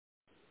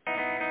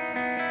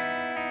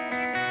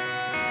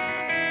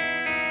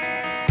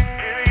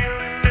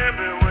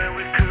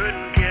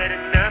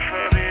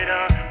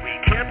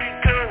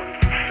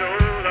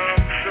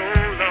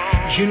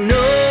you know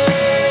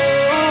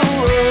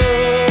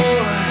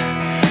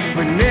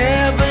we're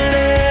never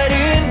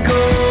letting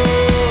go.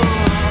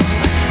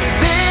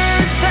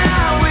 This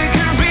time we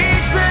can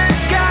reach the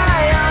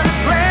sky. On a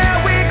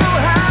prayer we go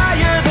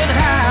higher than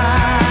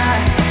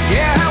high.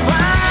 Yeah, how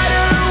wide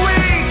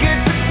awake,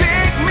 it's a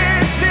big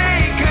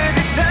mistake, 'cause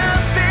it's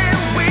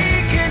something we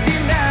can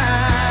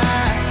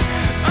deny.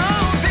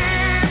 Oh,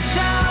 this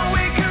time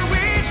we can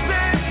reach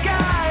the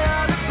sky.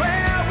 On a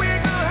prayer we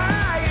go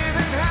higher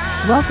than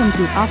high. Welcome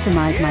to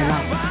Optimize My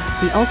Life,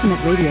 the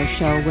ultimate radio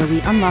show where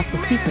we unlock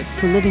the secrets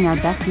to living our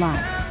best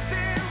lives.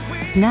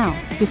 Now,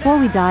 before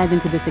we dive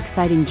into this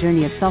exciting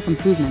journey of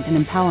self-improvement and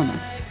empowerment,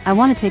 I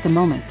want to take a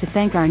moment to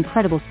thank our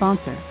incredible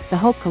sponsor, the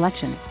Hope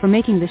Collection, for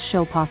making this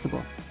show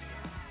possible.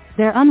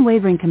 Their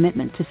unwavering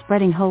commitment to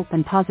spreading hope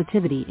and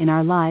positivity in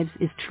our lives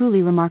is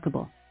truly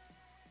remarkable.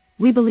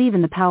 We believe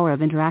in the power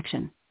of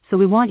interaction, so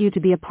we want you to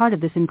be a part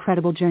of this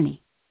incredible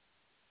journey.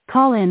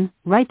 Call in,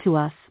 write to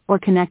us, or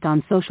connect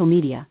on social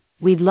media.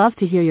 We'd love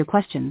to hear your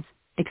questions,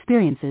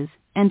 experiences,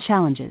 and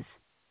challenges.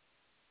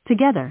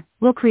 Together,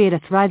 we'll create a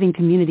thriving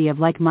community of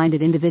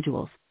like-minded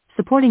individuals,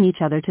 supporting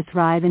each other to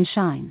thrive and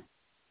shine.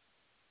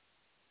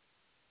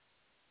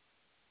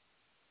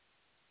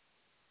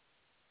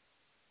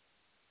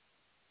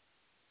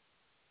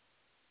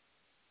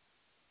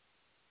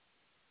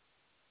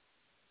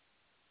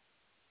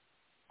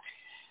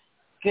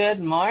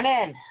 Good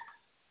morning.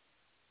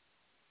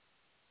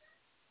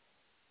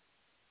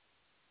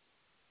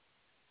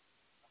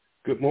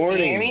 Good Can you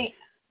morning. hear me?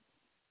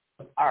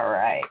 All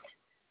right.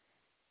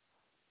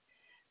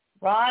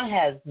 Ron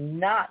has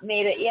not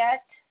made it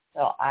yet,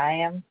 so I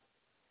am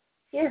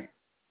here.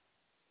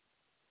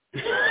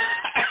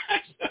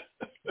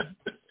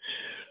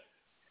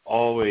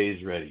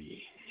 Always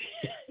ready.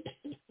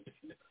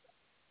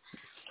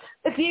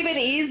 It's even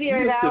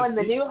easier now in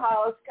the new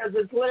house because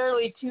it's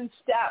literally 2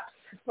 steps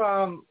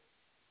from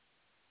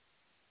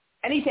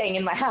anything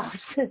in my house.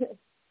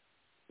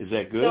 Is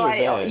that good So or I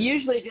bad?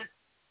 usually just,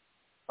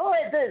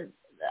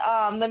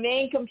 the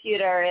main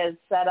computer is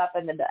set up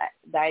in the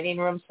dining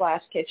room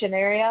 / kitchen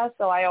area,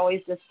 so I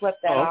always just flip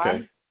that okay.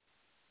 on.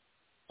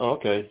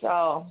 Okay.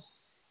 So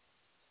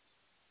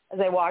as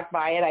I walked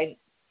by it,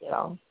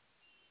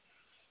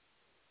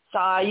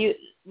 saw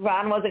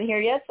Ron wasn't here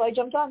yet, so I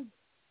jumped on.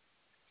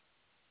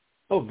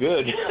 Oh,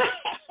 good.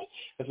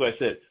 That's what I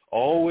said.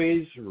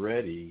 Always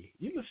ready.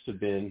 You must have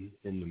been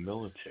in the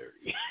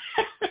military.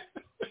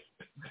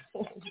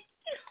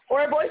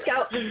 Or a Boy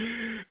Scout.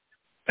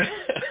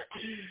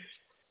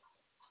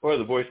 Or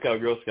the Boy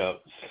Scout, Girl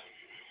Scouts,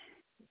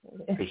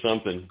 or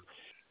something.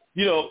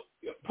 You know,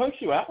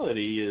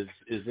 punctuality is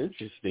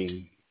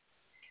interesting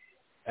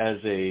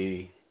as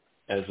a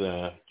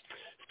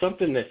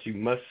something that you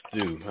must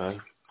do, huh?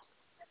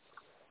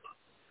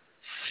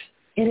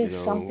 It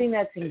is something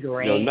that's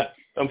ingrained.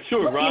 I'm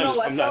sure Well, Ron. you know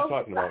what, I'm not though?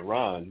 talking about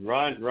Ron.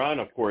 Ron,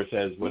 of course,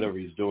 has whatever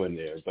he's doing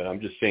there. But I'm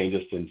just saying,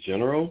 just in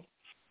general,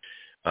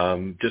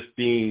 just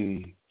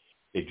being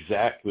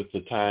exact with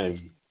the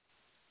time.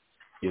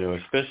 You know,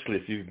 especially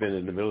if you've been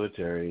in the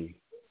military,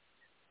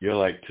 you're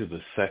like to the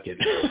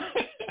second.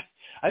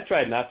 I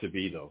try not to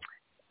be though,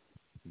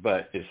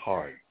 but it's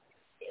hard.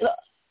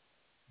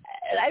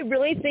 I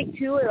really think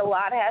too, a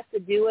lot has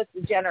to do with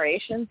the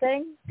generation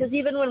thing. Because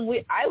even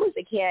when I was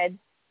a kid,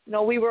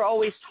 we were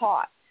always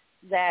taught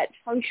that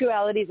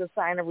punctuality is a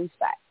sign of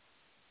respect.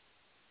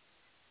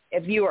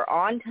 If you were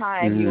on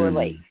time, you were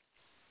late.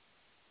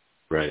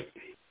 Right.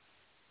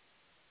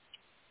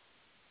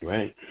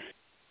 Right.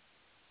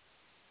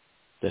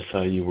 That's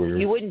how you were.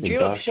 You wouldn't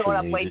dream of showing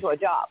up late to a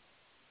job.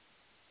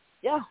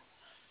 Yeah.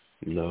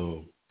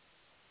 No.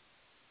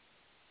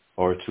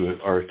 Or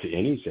to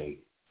anything.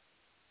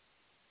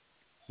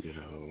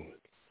 And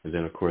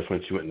then of course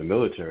once you went in the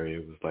military,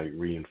 it was like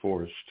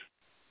reinforced.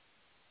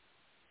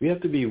 We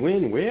have to be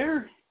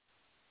where?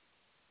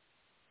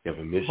 You have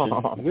a mission?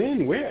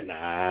 When, where?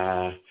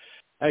 Nah,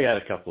 I got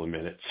a couple of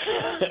minutes.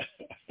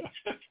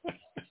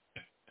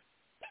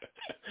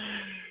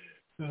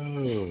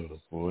 Oh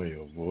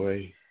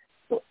boy.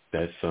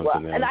 That's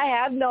something else. And I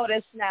have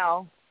noticed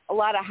now, a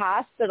lot of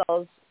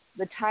hospitals,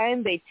 the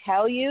time they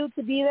tell you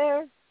to be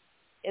there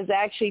is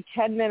actually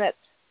 10 minutes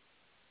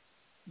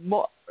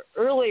more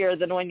earlier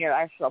than when your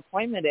actual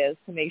appointment is,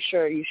 to make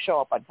sure you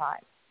show up on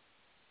time.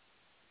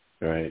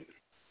 Right.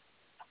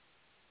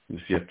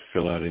 If you have to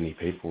fill out any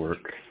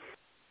paperwork.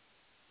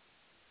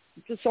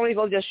 Because so many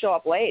people just show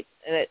up late.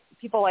 And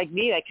people like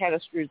me, that kind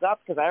of screws up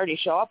because I already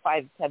show up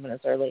 5-10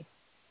 minutes early.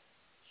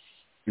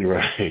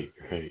 Right.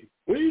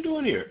 What are you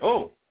doing here?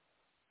 Oh,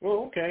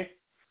 okay.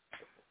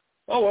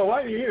 Oh, well,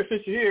 why are you here?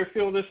 Since you're here,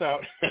 fill this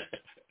out.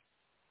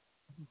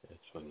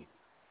 That's funny.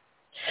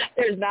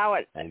 There's now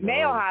a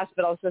Mayo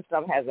Hospital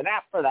system has an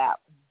app for that.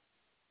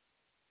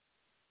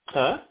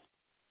 Huh?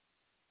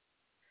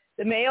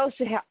 The Mayo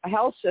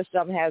Health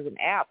System has an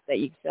app that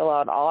you can fill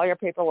out all your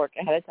paperwork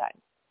ahead of time.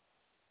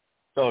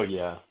 Oh,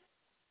 yeah.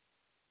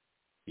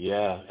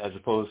 Yeah, as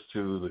opposed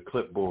to the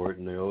clipboard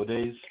in the old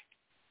days.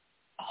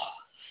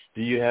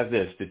 Do you have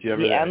this? Did you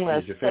ever The that? endless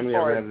Did your family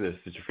ever support. have this?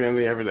 Did your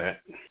family ever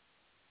that?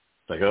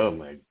 It's like, oh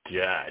my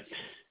God.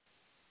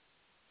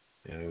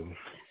 You know,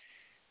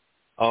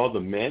 all the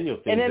manual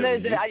things. And then that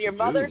we there's it used on your to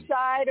mother's do.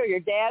 side or your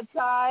dad's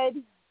side.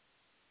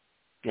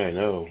 I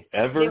know.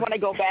 Ever? They want to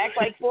go back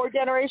like 4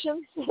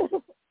 generations.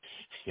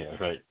 Yeah,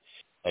 right.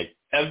 Like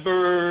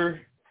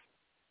ever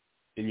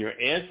in your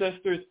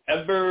ancestors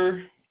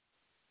ever.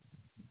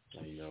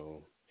 I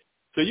know.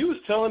 So you was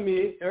telling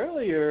me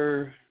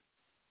earlier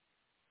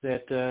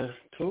that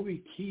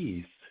Toby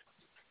Keith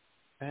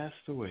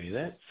passed away.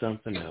 That's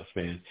something else,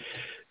 man.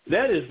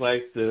 That is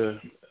like the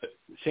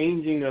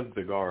changing of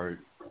the guard.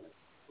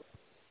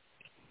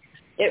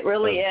 It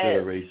really of is.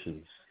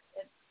 Generations.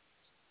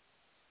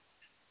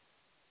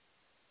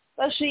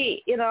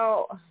 Especially,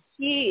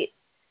 he,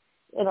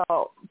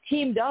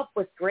 teamed up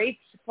with greats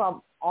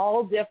from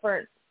all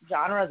different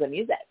genres of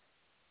music.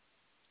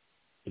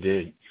 He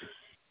did.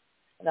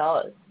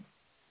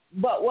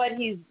 But what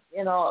he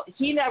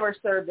never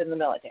served in the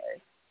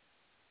military.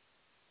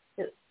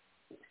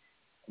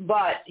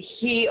 But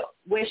he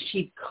wished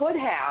he could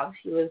have.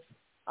 He was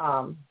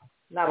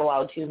not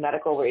allowed to,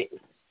 medical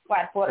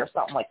flat foot or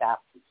something like that.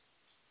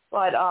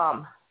 But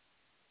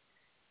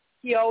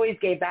he always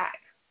gave back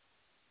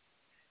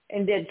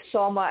and did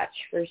so much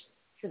for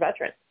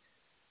veterans.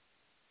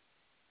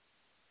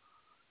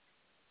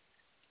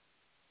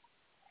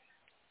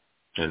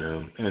 I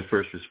know. And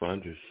first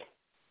responders.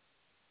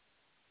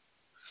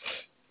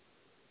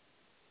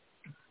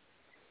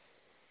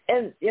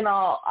 And,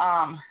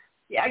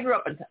 I grew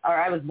up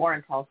I was born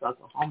in Tulsa,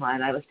 Oklahoma,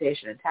 and I was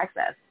stationed in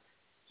Texas.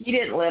 He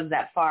didn't live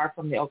that far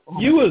from the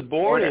Oklahoma. You was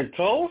born border. in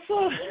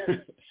Tulsa?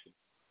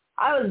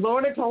 I was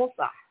born in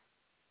Tulsa.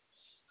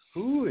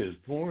 Who is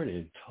born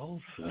in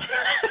Tulsa?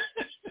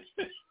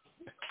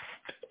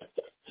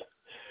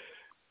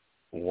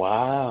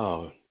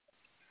 Wow.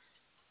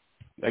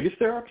 I guess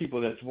there are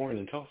people that's born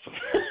in Tulsa.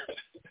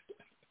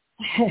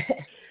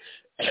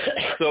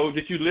 So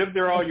did you live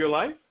there all your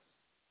life?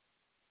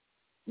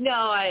 No,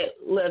 I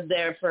lived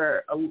there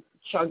for a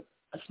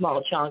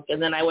small chunk, and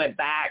then I went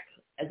back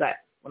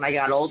when I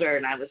got older,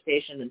 and I was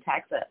stationed in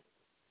Texas,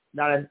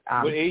 not in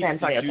What age San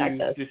Antonio,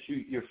 Texas. did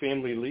your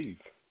family leave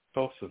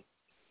Tulsa?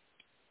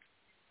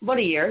 About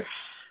a year.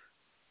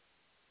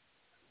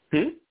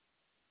 I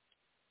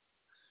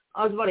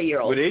was about a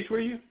year old. What age were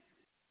you?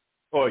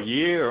 Oh, a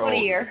year. About older.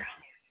 a year.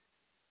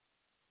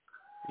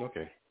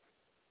 Okay.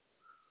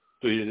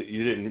 So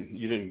you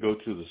didn't go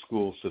to the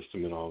school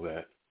system and all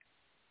that.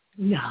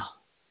 No.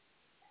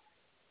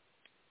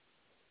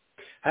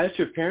 How did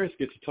your parents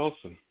get to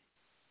Tulsa,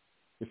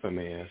 if I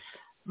may ask?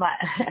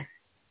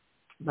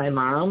 My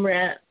mom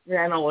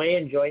ran away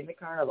and joined the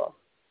carnival.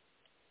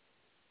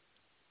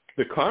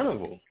 The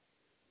carnival?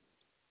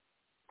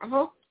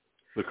 Uh-huh.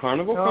 The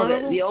carnival? No,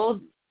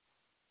 Carnival?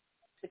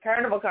 the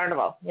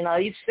carnival.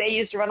 You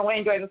used to run away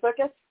and join the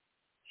circus.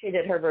 She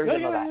did her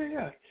version of that.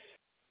 Yeah.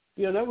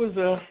 Yeah, that was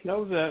a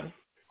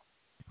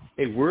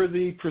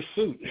worthy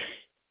pursuit.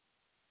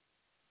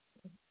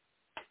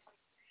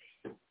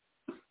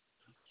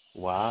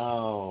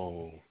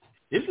 Wow.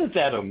 Isn't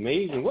that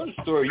amazing? What a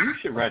story. You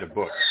should write a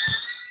book.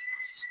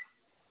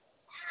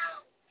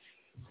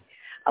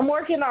 I'm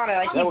working on it.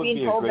 I That keep would being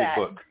be a told great that.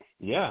 book.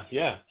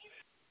 Yeah.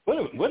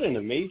 What an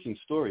amazing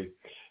story.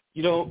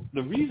 The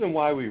reason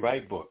why we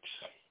write books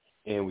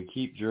and we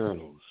keep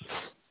journals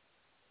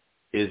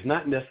is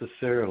not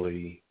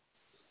necessarily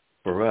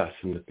for us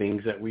and the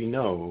things that we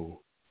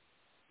know.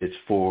 It's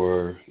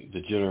for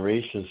the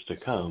generations to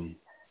come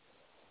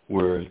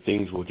where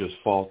things will just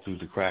fall through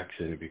the cracks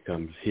and it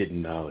becomes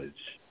hidden knowledge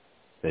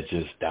that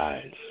just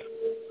dies.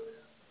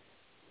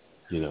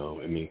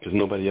 Because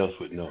nobody else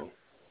would know.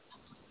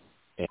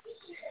 And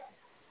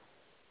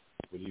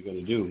what are you going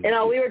to do?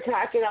 We were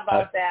talking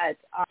about that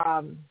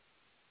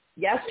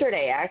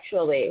yesterday,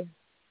 actually,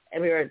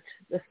 and we were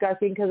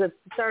discussing, because it's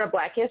the start of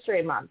Black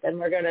History Month, and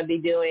we're going to be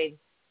doing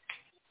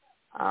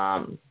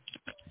a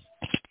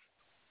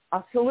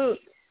salute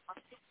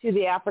to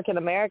the African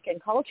American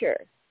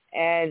culture.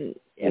 And,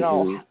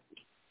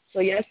 so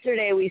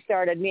yesterday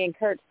me and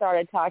Kurt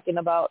started talking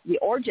about the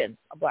origins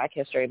of Black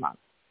History Month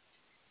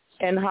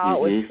and how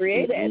it was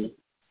created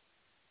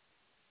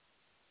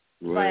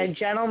by a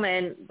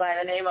gentleman by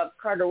the name of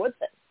Carter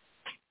Woodson.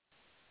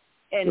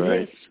 And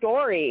his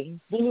story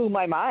blew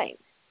my mind.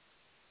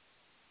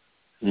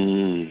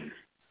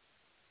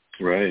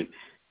 Right.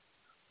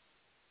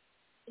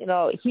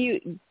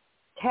 He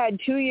had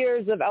 2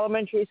 years of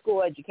elementary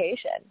school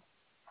education,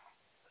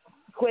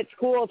 quit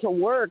school to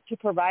work to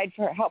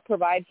help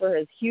provide for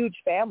his huge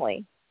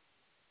family,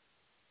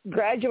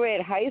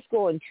 graduated high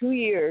school in 2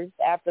 years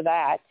after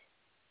that,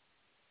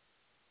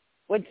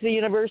 went to the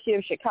University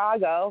of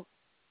Chicago,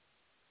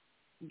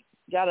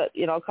 got a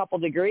couple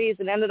degrees,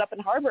 and ended up in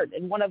Harvard,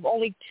 and one of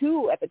only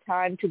 2 at the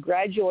time to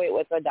graduate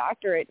with a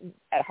doctorate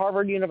at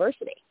Harvard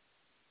University.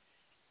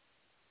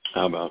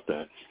 How about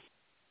that?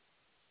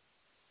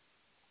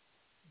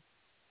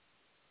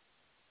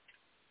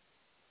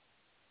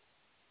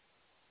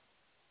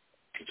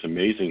 It's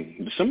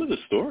amazing. Some of the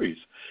stories,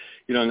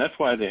 and that's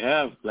why they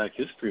have Black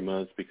History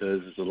Month,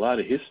 because there's a lot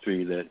of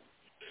history that,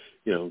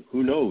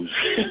 who knows?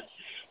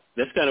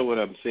 That's kind of what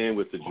I'm saying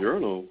with the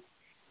journal.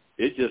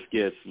 It just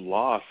gets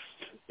lost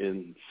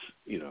in,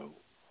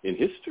 in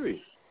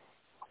history.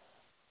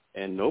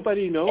 And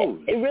nobody knows.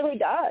 It really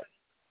does.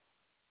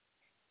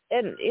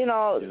 And,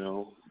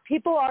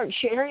 people aren't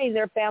sharing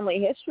their family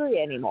history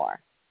anymore.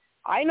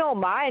 I know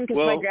mine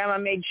because my grandma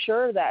made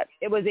sure that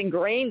it was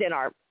ingrained in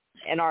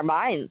our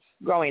minds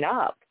growing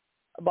up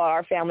about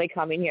our family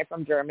coming here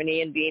from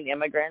Germany and being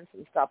immigrants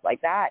and stuff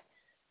like that.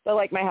 But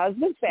like my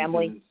husband's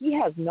family, he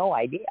has no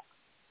idea.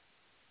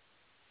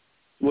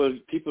 Well,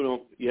 people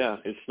don't,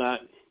 it's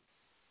not,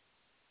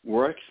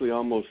 we're actually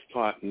almost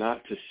taught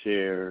not to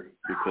share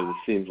because it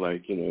seems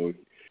like, you're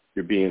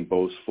being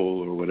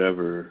boastful or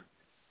whatever.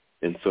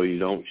 And so you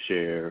don't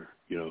share,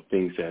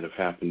 things that have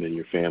happened in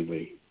your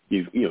family,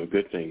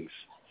 good things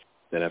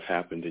that have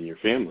happened in your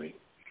family.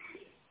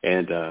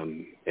 And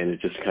it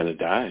just kind of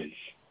dies.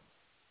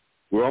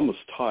 We're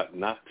almost taught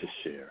not to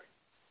share.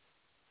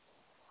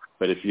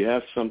 But if you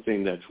have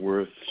something that's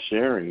worth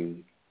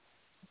sharing,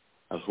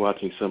 I was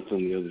watching something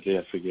the other day,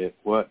 I forget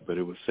what, but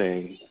it was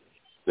saying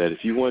that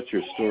if you want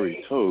your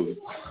story told,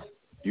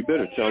 you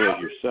better tell it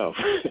yourself.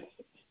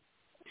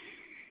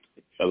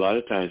 A lot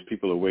of times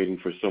people are waiting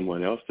for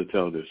someone else to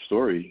tell their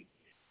story,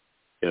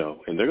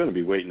 and they're going to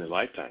be waiting a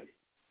lifetime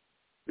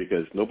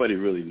because nobody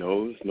really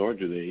knows, nor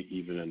do they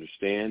even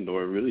understand,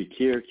 nor really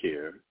care.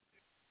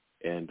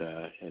 And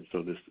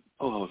so this,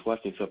 I was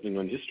watching something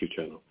on History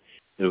Channel.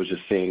 And it was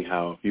just saying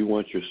how if you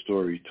want your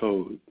story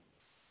told,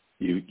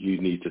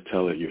 you need to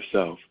tell it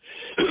yourself.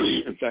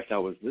 In fact, I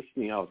was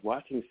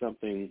watching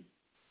something,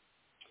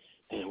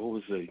 and what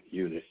was the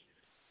unit?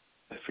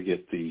 I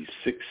forget, the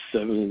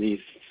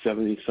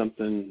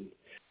 670-something,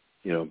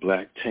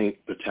 Black Tank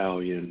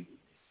Battalion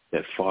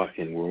that fought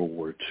in World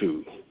War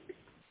II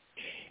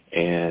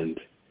and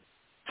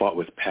fought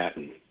with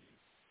Patton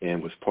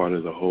and was part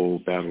of the whole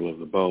Battle of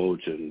the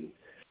Bulge and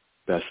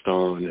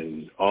Bastogne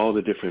and all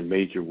the different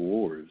major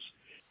wars.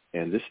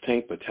 And this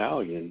tank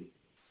battalion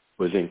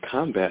was in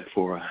combat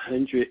for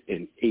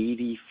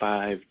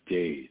 185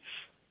 days.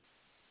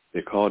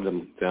 They called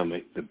them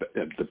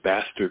the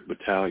Bastard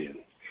Battalion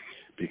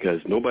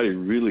because nobody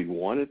really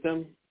wanted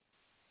them,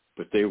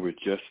 but they were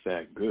just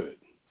that good.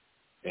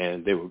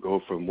 And they would go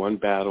from one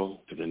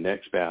battle to the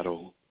next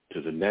battle, to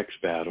the next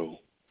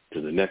battle,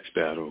 to the next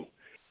battle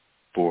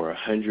for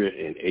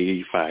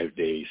 185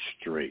 days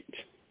straight.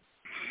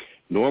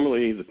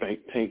 Normally, the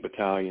tank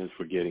battalions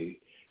were getting,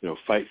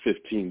 fight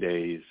 15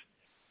 days,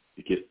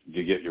 you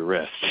get your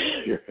rest.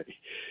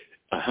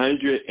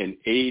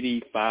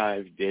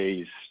 185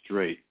 days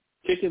straight,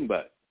 kicking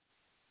butt.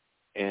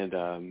 And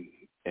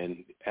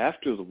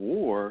after the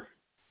war,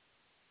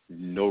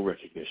 no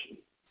recognition.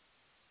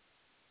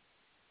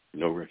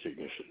 No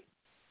recognition.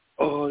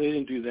 Oh, they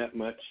didn't do that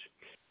much.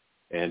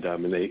 And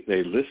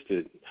they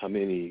listed how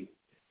many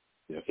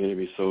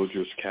enemy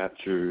soldiers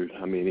captured,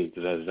 how many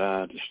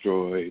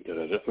destroyed,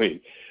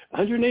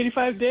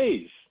 185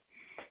 days,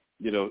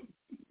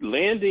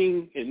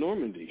 landing in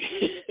Normandy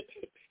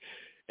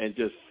and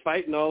just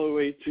fighting all the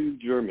way to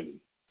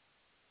Germany,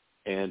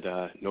 and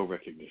no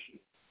recognition.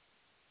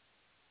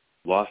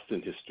 Lost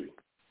in history.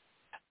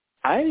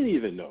 I didn't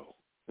even know.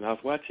 And I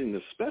was watching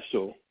the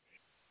special,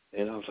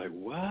 and I was like,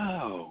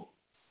 wow,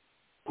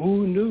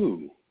 who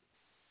knew?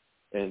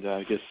 And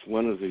I guess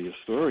one of the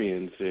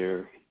historians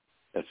there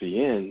at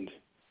the end,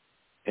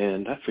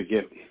 and I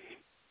forget,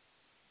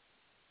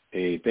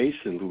 a base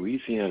in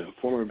Louisiana, a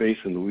former base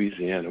in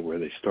Louisiana where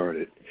they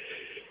started,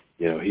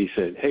 he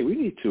said, hey, we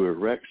need to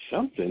erect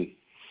something,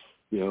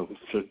 to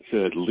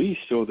at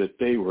least show that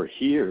they were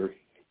here.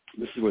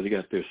 This is where they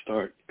got their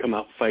start. Come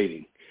out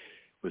fighting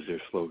was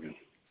their slogan.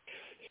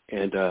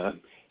 And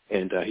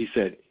he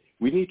said,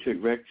 we need to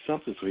erect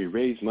something. So he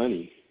raised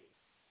money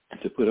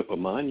to put up a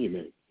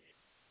monument.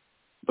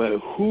 But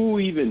who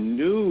even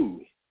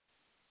knew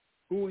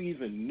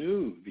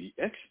the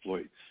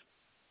exploits,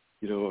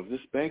 of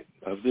this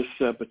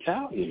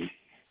battalion?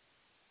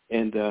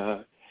 And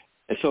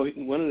so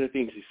one of the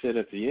things he said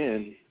at the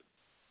end,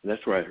 and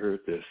that's where I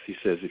heard this, he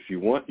says, if you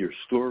want your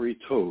story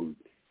told,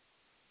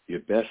 you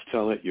best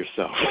tell it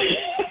yourself.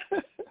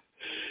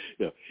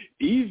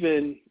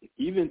 Even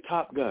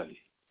Top Gun,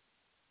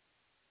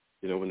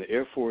 when the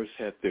Air Force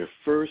had their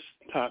first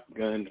Top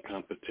Gun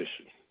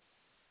competition,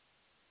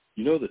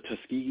 the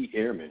Tuskegee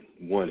Airmen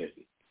won it,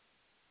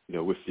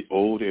 with the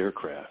old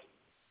aircraft.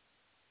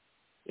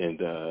 And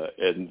the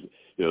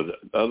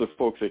other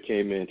folks that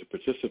came in to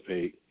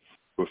participate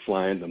were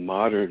flying the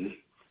modern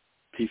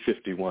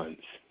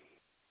P-51s.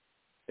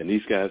 And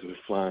these guys were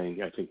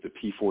flying, I think, the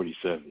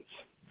P-47s.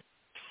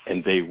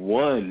 And they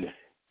won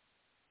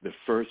the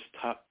first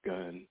Top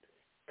Gun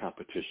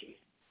competition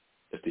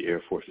that the Air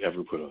Force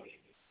ever put on.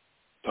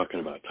 Talking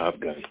about Top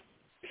Gun.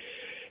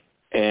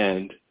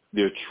 And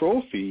their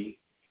trophy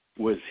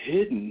was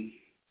hidden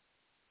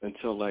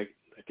until I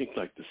think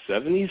the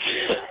 70s.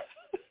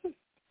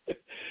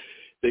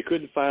 They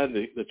couldn't find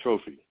the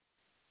trophy.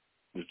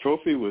 The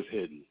trophy was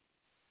hidden,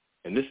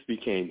 and this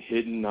became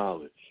hidden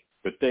knowledge.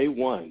 But they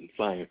won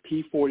flying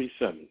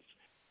P-47s,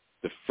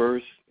 the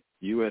first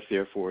U.S.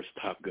 Air Force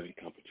Top Gun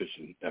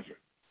competition ever.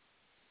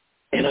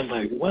 And I'm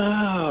like,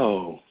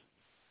 wow.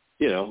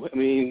 You know, I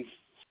mean,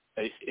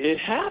 it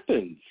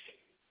happens.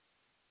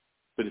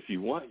 But if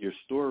you want your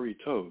story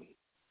told,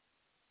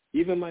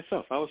 even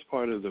myself, I was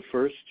part of the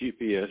first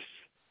GPS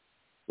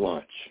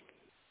launch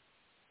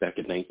back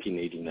in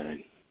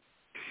 1989.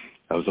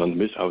 I was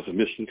a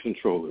mission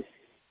controller.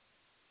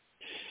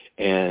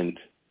 And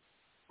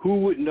who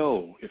would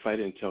know if I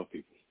didn't tell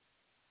people?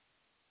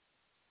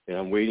 And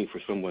I'm waiting for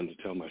someone to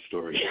tell my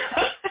story.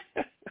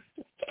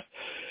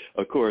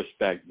 Of course,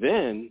 back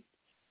then,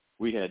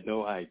 we had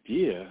no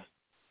idea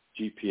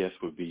GPS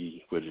would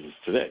be what it is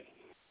today.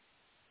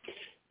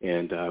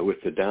 And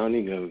with the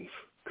downing of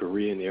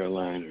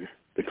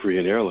the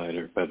Korean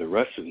airliner by the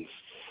Russians,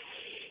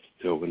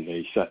 so when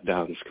they shut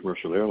down this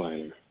commercial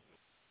airliner,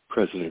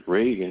 President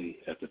Reagan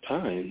at the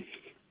time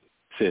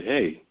said,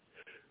 hey,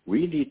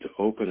 we need to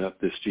open up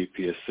this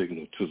GPS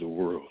signal to the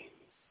world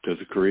because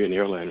the Korean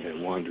airliner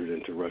had wandered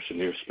into Russian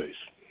airspace.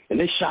 And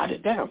they shot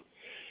it down.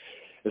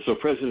 And so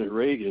President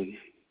Reagan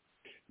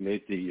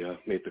made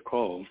the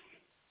call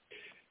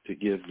to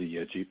give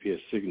the GPS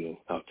signal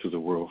out to the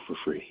world for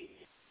free.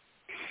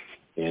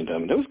 And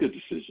that was a good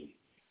decision.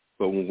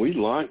 But when we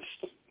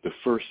launched the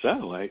first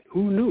satellite,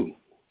 who knew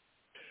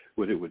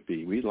what it would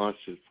be? We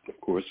launched it, of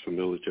course, for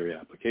military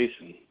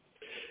application,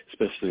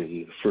 especially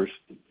in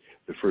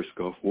the first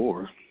Gulf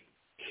War.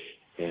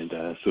 And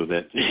so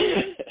that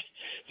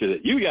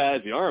you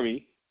guys, the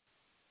Army,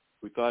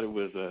 we thought it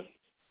was a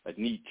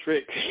neat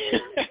trick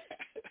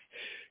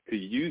to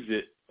use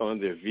it on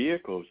their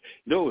vehicles.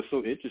 No, it was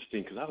so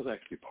interesting because I was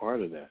actually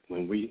part of that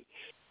when we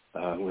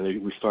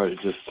started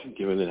just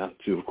giving it out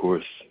to, of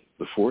course,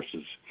 the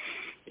forces,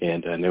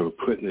 and they were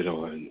putting it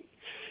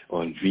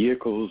on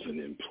vehicles and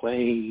in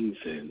planes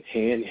and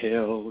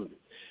handheld.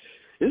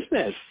 Isn't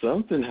that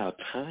something? How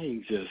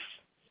time just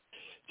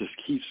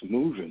keeps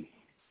moving,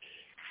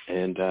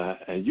 and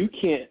you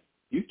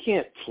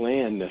can't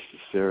plan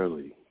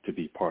necessarily to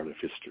be part of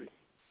history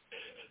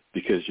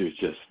because you're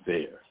just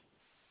there.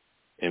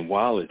 And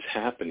while it's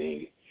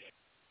happening,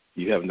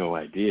 you have no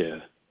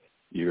idea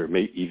you're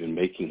even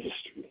making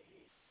history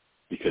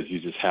because you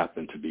just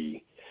happen to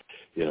be,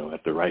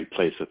 at the right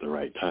place at the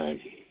right time.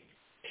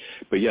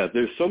 But yeah,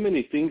 there's so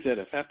many things that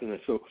have happened.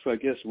 So I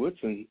guess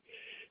Woodson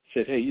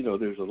said, hey,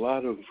 there's a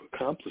lot of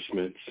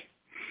accomplishments,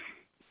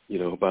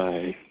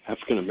 by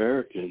African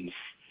Americans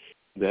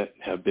that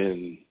have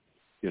been,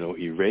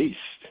 erased,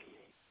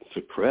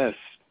 suppressed,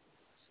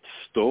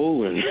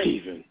 stolen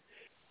even,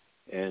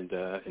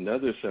 and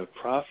others have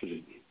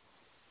profited.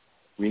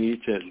 We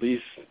need to at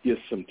least give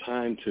some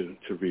time to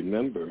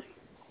remember.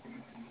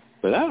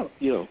 But a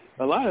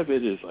lot of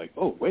it is like,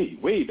 oh,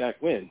 way back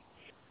when.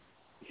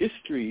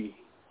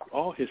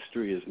 All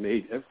history is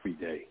made every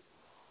day.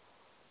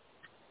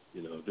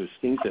 There's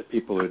things that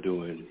people are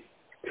doing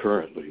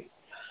currently,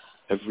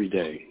 every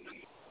day,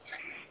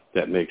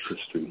 that makes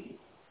history.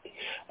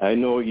 I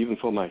know even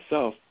for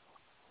myself,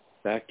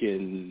 back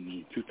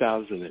in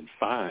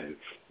 2005,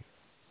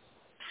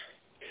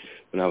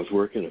 when I was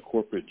working a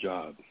corporate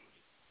job,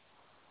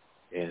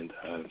 and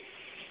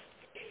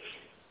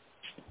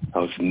I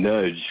was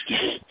nudged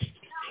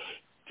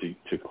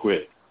to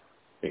quit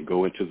and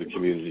go into the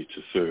community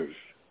to serve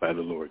by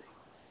the Lord.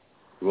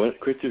 You want to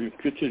quit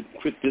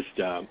this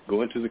job,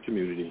 go into the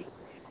community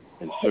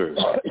and serve.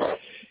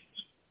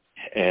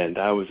 And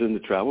I was in the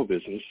travel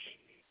business.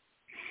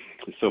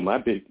 And so my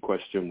big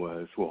question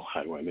was, well,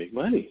 how do I make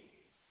money?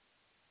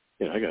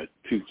 I got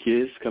 2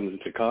 kids coming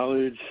to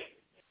college,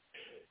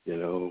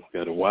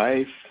 got a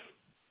wife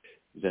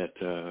that,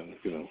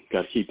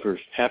 got to keep her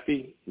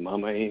happy.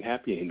 Mama ain't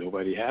happy, ain't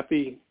nobody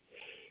happy.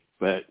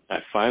 But I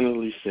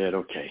finally said,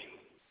 okay.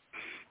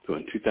 So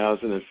in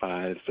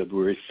 2005,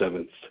 February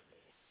 7th,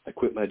 I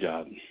quit my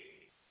job,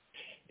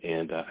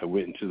 and I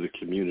went into the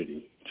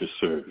community to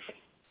serve.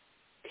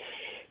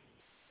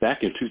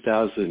 Back in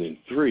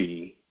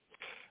 2003,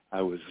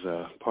 I was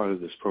part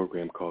of this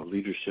program called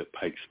Leadership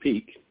Pikes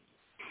Peak,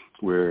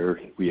 where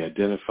we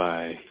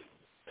identify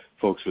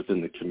folks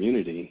within the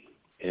community,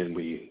 and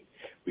we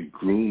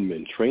groom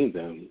and train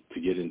them to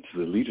get into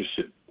the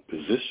leadership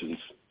positions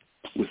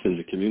within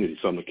the community.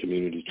 So I'm a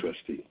community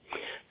trustee.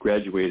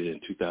 Graduated in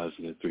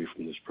 2003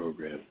 from this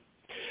program.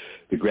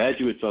 The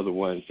graduates are the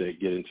ones that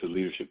get into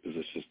leadership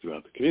positions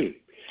throughout the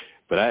community.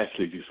 But I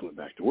actually just went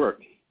back to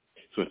work.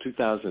 So in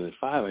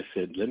 2005, I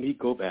said, let me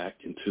go back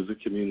into the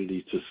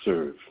community to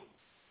serve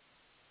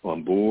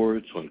on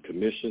boards, on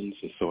commissions,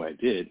 and so I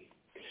did.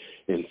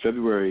 In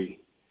February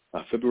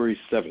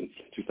 7th,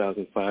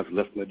 2005, I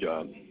left my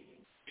job.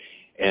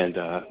 And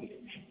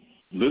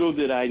little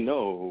did I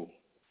know,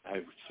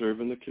 I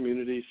serve in the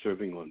community,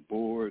 serving on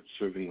boards,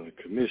 serving on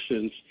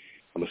commissions.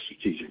 I'm a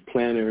strategic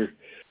planner.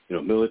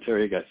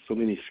 Military, got so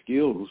many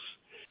skills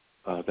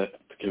that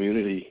the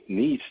community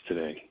needs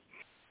today.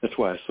 That's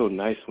why it's so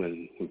nice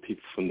when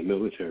people from the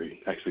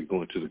military actually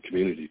go into the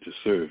community to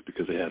serve,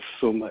 because they have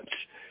so much,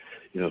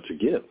 to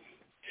give.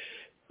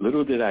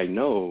 Little did I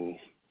know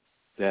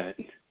that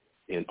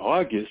in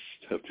August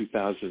of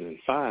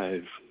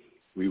 2005,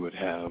 we would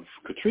have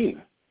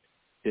Katrina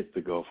hit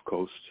the Gulf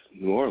Coast,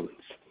 New Orleans,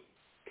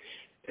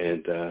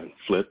 and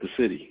flood the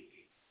city.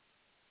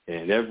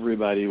 And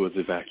everybody was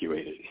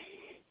evacuated.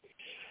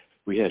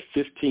 We had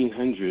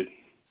 1,500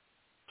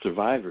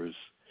 survivors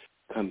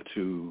come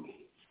to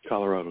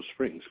Colorado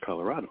Springs,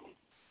 Colorado.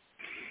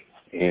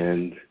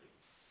 And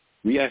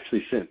we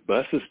actually sent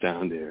buses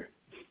down there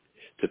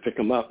to pick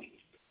them up,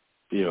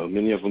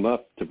 many of them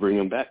up, to bring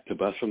them back, to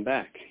bus them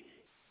back.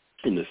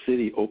 And the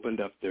city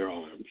opened up their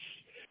arms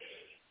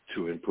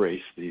to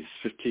embrace these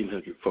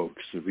 1,500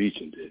 folks, the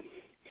region did.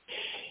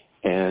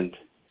 And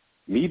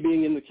me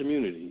being in the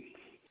community,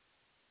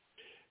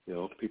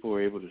 people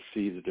were able to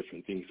see the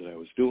different things that I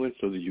was doing.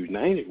 So the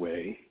United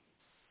Way,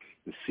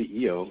 the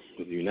CEO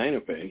of the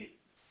United Way,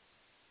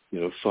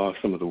 saw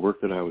some of the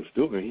work that I was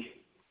doing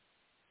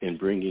in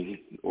bringing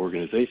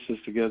organizations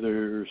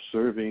together,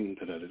 serving,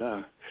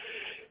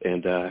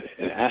 and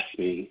asked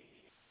me,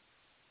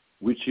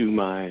 would you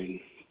mind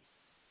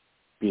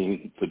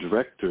being the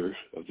director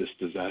of this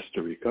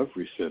disaster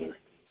recovery center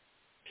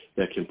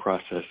that can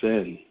process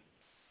in,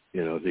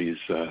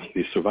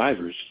 these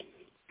survivors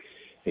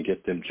and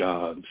get them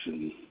jobs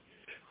and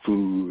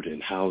food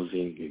and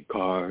housing and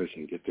cars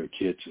and get their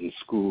kids in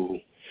school,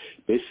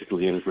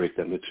 basically integrate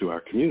them into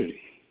our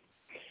community.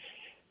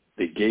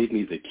 They gave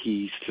me the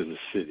keys to the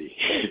city.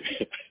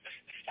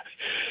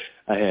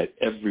 I had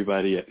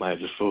everybody at my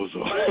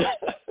disposal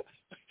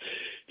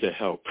to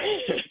help.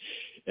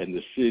 And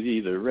the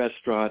city, the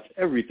restaurants,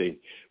 everything,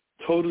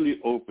 totally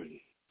open.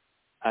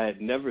 I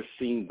had never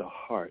seen the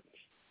heart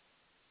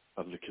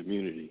of the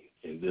community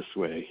in this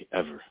way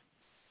ever.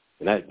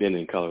 And I had been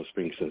in Colorado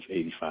Springs since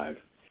 '85.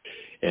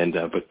 And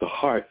but the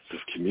heart of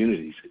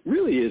communities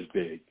really is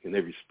big, and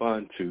they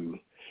respond to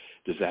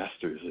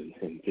disasters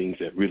and things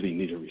that really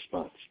need a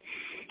response.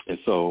 And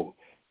so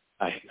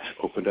I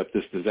opened up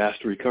this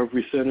disaster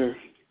recovery center.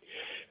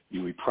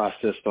 We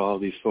processed all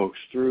these folks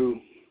through.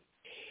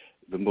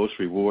 The most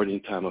rewarding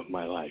time of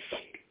my life.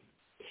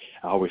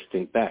 I always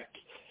think back,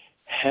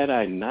 had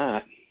I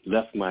not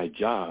left my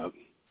job,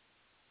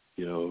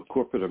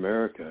 corporate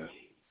America,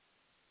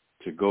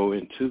 to go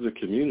into the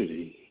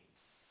community,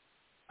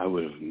 I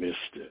would have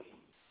missed it.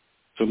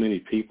 So many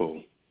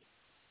people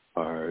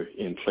are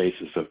in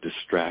places of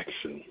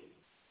distraction,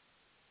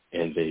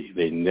 and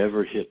they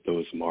never hit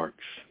those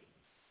marks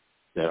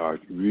that are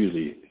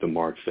really the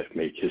marks that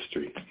make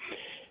history.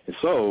 And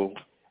so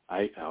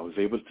I was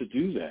able to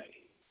do that.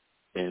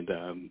 And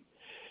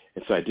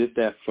so I did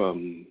that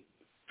from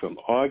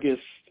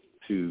August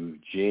to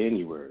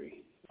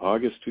January,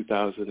 August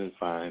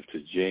 2005 to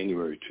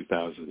January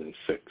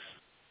 2006.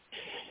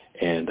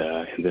 And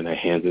then I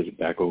handed it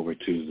back over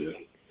to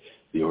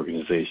the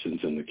organizations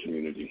in the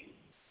community.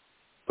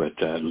 But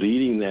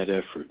leading that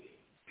effort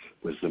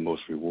was the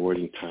most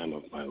rewarding time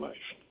of my life.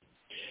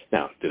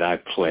 Now, did I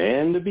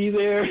plan to be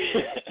there?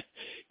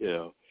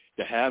 To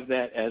have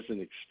that as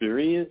an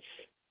experience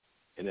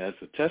and as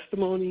a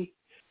testimony?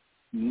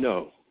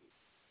 No.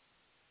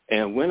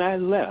 And when I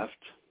left,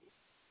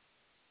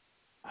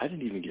 I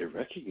didn't even get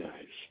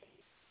recognized.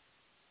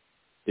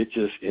 It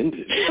just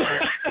ended.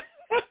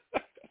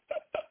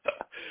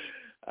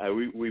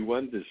 We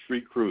won this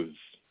free cruise.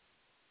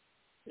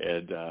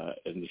 And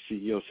the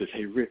CEO says,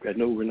 hey, Rick, I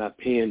know we're not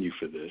paying you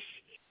for this.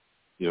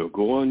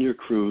 Go on your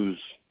cruise,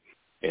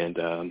 and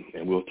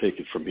we'll take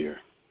it from here.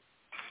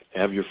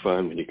 Have your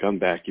fun. When you come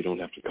back, you don't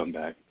have to come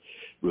back.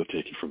 We'll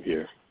take it from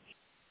here.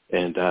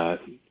 And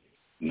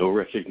no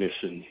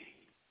recognition,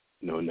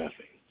 no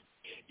nothing,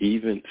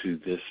 even to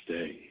this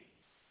day.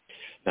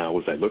 Now,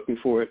 was I looking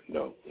for it?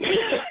 No.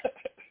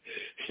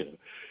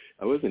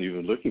 I wasn't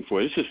even looking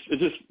for it.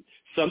 It's just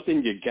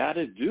something you got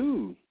to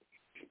do.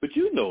 But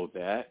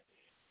that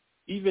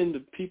even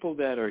the people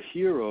that are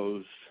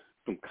heroes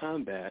from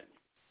combat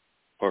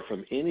or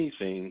from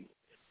anything,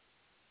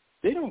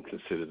 they don't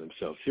consider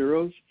themselves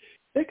heroes.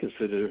 They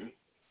consider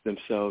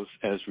themselves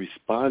as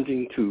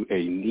responding to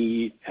a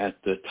need at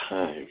the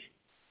time.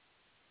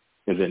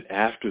 And then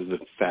after the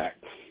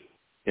fact,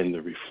 in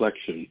the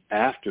reflection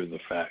after the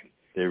fact,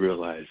 they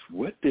realize,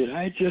 what did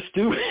I just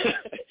do?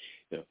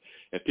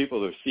 And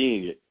people are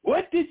seeing it.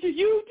 What did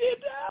you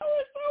did that?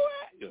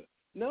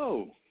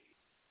 No,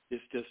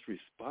 it's just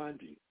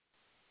responding.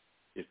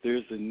 If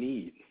there's a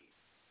need,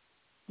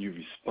 you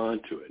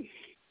respond to it.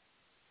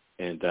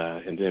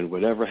 And then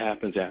whatever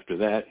happens after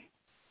that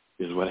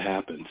is what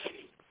happens.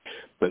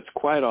 But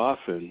quite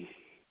often,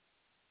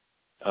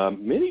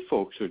 many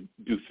folks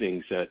do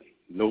things that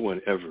no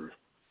one ever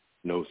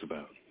knows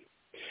about.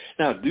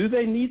 Now, do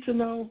they need to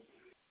know?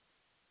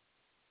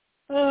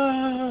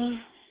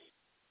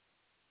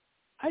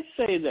 I'd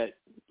say that,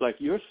 like,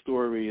 your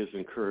story is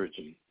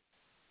encouraging.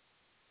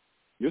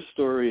 Your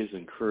story is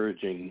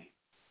encouraging,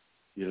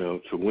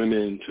 to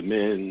women, to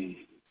men,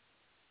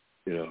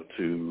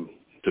 to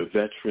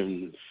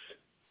veterans,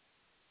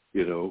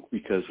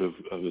 because of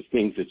the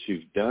things that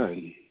you've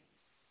done,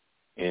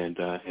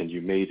 and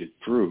you made it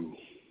through.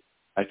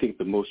 I think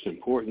the most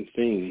important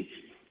thing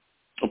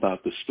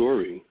about the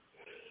story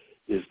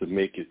is the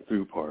make it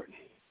through part,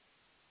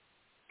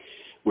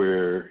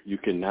 where you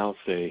can now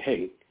say,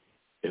 hey,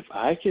 if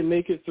I can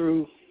make it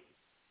through,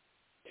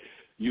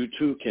 you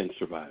too can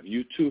survive.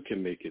 You too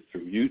can make it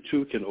through. You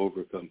too can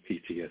overcome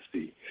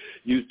PTSD.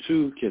 You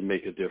too can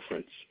make a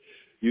difference.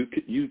 You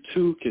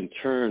too can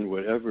turn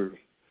whatever,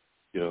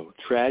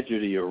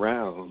 tragedy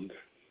around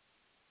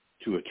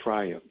to a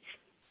triumph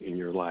in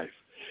your life.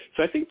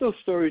 So I think those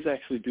stories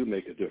actually do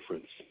make a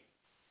difference.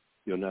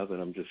 Now that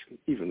I'm just,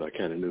 even though I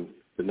kind of knew,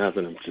 but now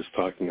that I'm just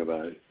talking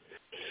about it,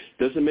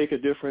 does it make a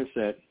difference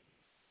that,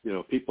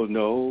 people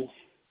know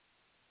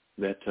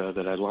that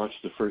I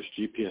launched the first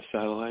GPS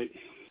satellite,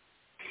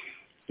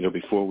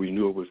 before we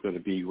knew it was going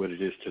to be what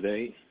it is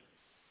today?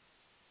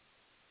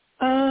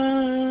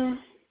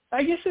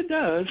 I guess it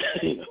does.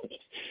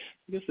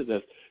 I guess it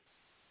does.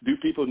 Do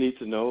people need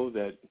to know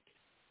that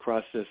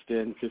processed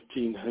in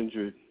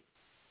 1,500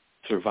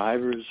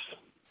 survivors,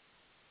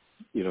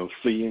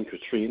 fleeing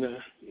Katrina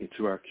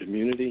into our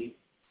community?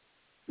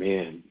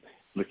 Man,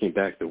 looking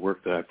back the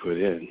work that I put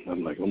in,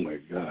 I'm like, oh my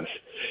gosh.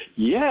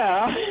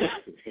 Yeah.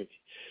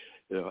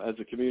 As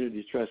a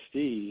community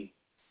trustee,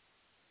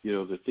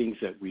 the things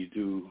that we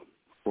do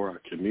for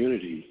our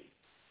community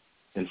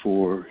and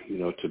for,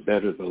 to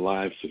better the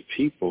lives of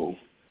people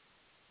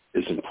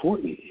is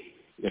important,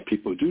 and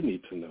people do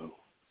need to know.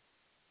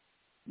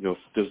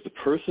 Does the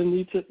person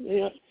need to,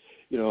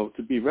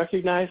 to be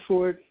recognized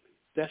for it?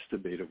 That's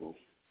debatable,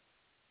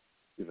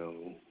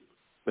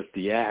 but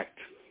the act,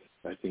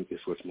 I think, is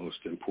what's most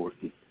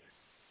important,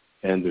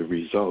 and the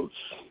results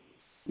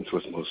is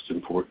what's most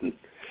important,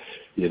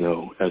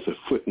 as a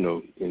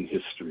footnote in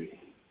history,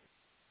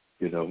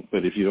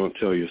 but if you don't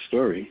tell your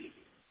story,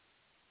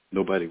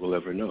 nobody will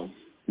ever know.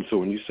 And so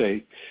when you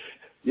say,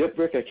 yep,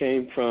 Rick, I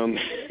came from,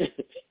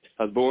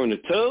 I was born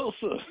in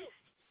Tulsa,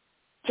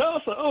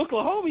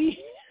 Oklahoma.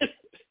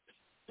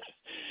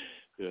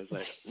 It's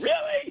like,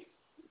 really?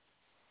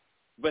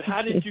 But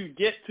how did you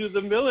get to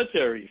the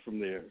military from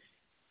there?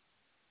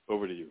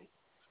 Over to you.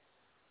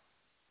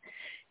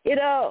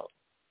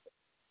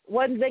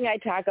 One thing I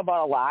talk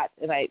about a lot,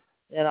 and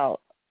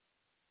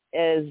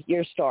is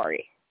your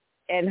story,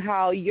 and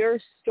how your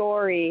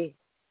story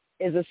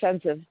is a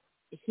sense of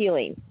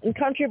healing. And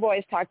Country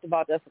Boys talked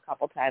about this a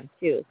couple times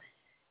too.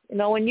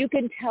 When you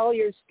can tell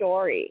your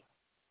story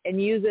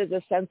and use it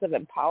as a sense of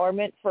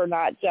empowerment for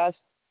not just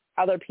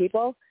other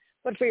people,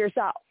 but for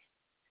yourself.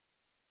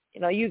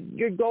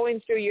 You're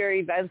going through your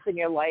events in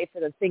your life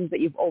and the things that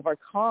you've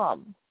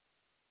overcome,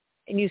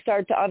 and you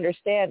start to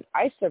understand,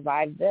 I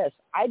survived this.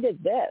 I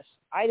did this.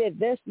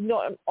 You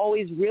don't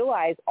always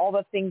realize all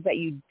the things that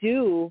you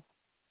do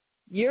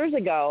years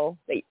ago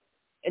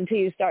until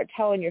you start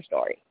telling your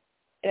story.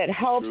 And it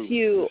helps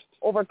you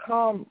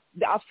overcome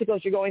the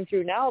obstacles you're going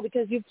through now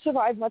because you've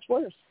survived much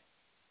worse.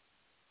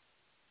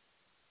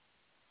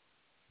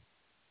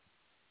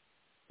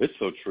 It's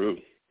so true.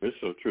 It's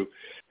so true.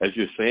 As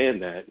you're saying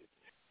that,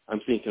 I'm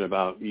thinking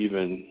about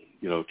even,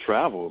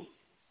 travel.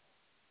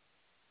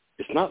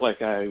 It's not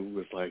like I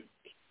was like,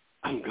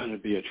 I'm going to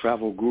be a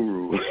travel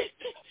guru.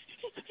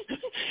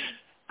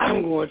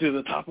 I'm going to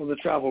the top of the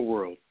travel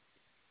world.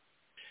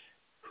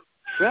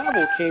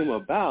 Travel came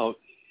about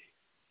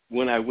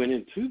when I went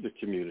into the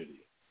community.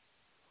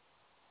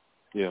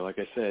 Like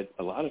I said,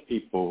 a lot of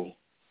people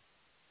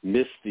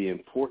miss the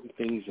important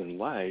things in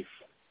life,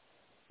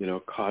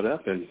 caught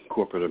up in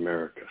corporate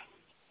America.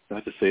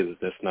 Not to say that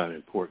that's not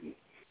important,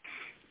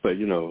 but,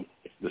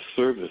 the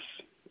service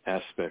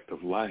aspect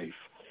of life.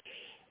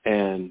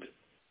 And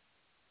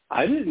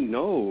I didn't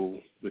know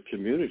the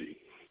community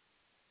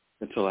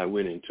until I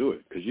went into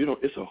it because,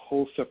 it's a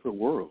whole separate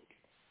world.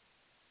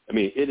 I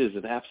mean, it is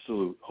an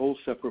absolute whole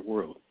separate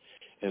world.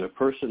 And a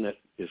person that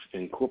is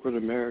in corporate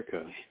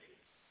America,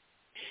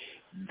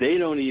 they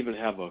don't even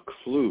have a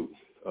clue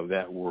of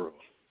that world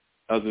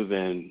other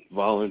than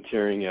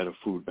volunteering at a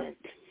food bank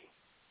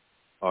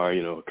or,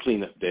 a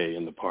cleanup day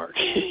in the park.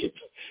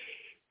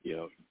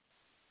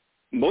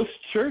 Most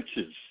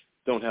churches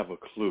don't have a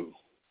clue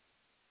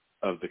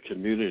of the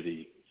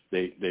community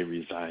they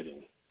reside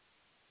in.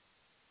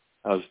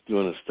 I was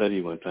doing a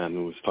study one time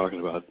and was talking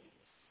about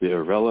the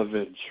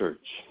irrelevant church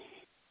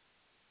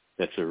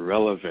that's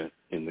irrelevant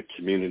in the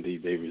community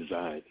they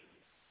reside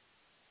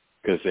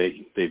because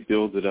they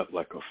build it up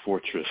like a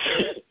fortress.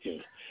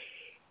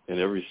 And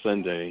every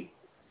Sunday,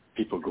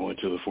 people go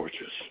into the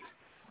fortress,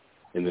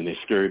 and then they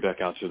scurry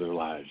back out to their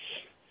lives.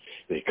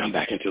 They come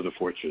back into the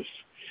fortress,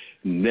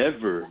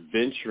 never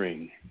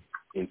venturing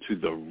into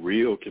the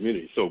real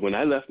community. So when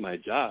I left my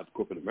job,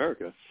 corporate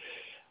America,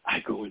 I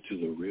go into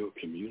the real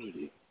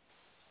community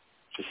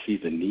to see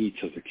the needs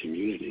of the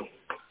community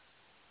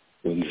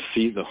and to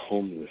see the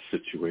homeless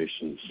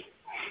situations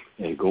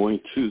and going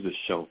to the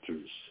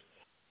shelters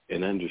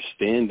and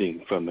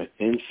understanding from an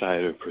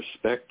insider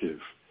perspective,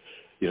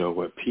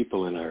 what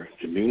people in our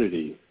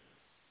community,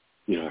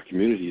 our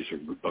communities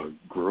are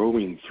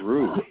growing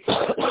through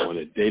on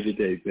a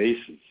day-to-day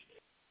basis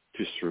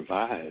to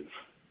survive.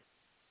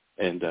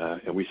 And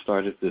we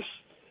started this,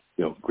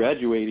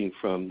 graduating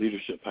from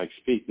Leadership Pikes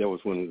Peak. That was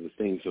one of the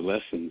things, the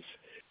lessons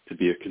to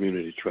be a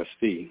community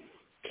trustee.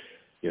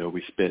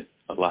 We spent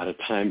a lot of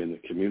time in the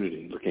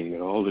community looking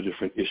at all the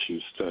different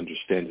issues to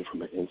understand it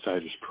from an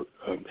insider's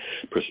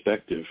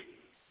perspective.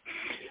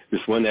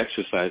 This one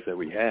exercise that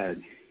we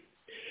had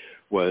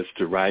was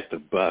to ride the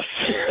bus.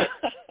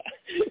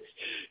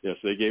 So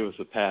they gave us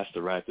a pass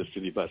to ride the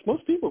city bus.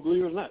 Most people,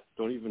 believe it or not,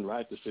 don't even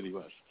ride the city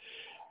bus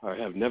or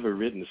have never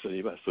ridden the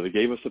city bus. So they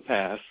gave us a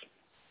pass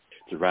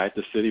to ride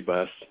the city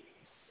bus,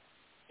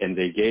 and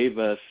they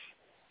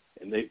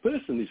put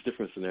us in these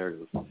different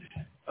scenarios.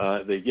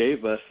 They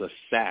gave us a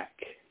sack,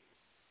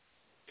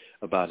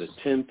 about a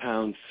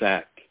 10-pound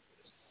sack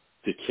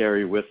to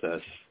carry with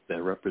us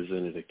that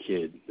represented a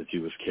kid that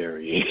you was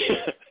carrying.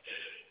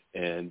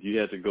 And you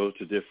had to go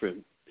to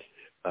different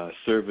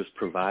service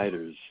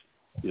providers,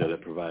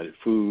 that provided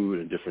food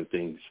and different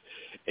things.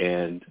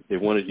 And they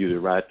wanted you to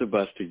ride the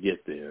bus to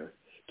get there,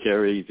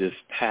 carry this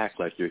pack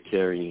like you're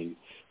carrying.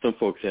 Some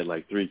folks had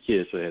like 3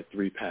 kids, so they had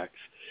 3 packs.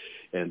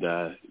 And,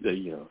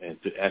 and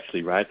to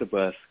actually ride the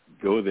bus,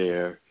 go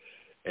there.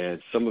 And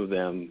some of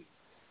them,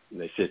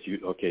 they said,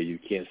 you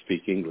can't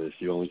speak English.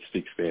 You only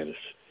speak Spanish.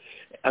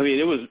 I mean,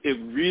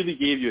 it really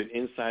gave you an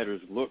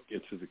insider's look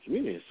into the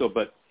community. So,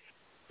 but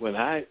when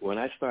I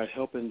started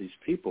helping these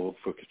people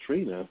for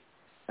Katrina,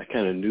 I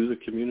kind of knew the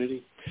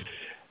community.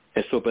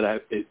 And so,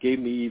 it gave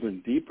me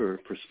even deeper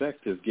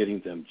perspective,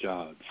 getting them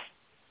jobs,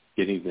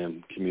 getting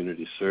them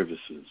community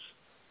services,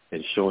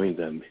 and showing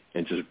them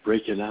and just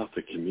breaking out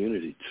the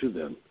community to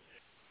them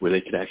where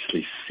they could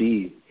actually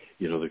see,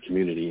 the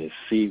community and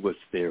see what's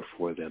there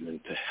for them and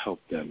to help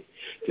them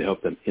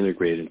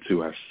integrate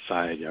into our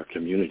society, our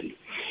community.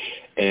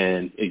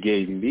 And it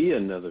gave me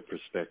another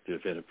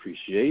perspective and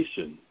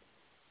appreciation,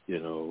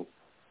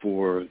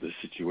 for the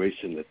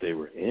situation that they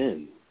were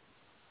in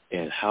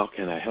and how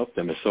can I help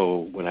them. And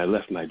so when I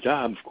left my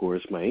job, of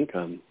course, my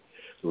income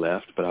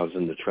left, but I was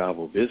in the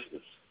travel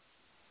business.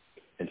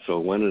 And so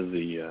one of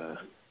the,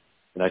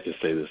 and I can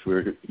say this, we're,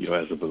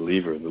 as a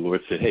believer, the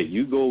Lord said, hey,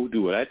 you go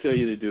do what I tell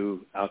you to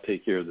do. I'll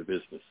take care of the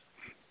business.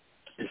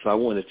 And so I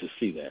wanted to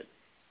see that,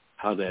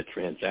 how that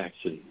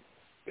transaction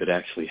could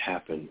actually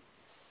happen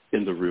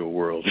in the real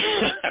world.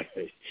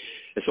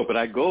 And so, but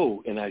I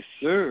go and I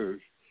serve.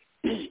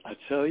 I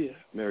tell you,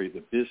 Mary,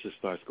 the business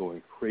starts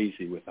going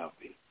crazy without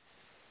me.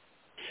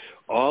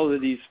 All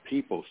of these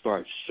people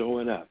start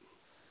showing up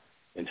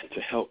and to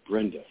help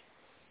Brenda.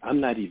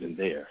 I'm not even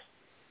there.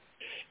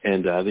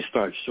 And they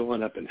start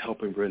showing up and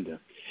helping Brenda.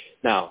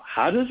 Now,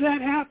 how does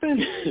that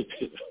happen?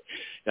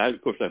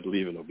 Of course, I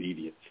believe in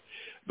obedience.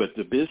 But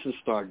the business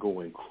started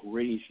going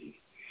crazy,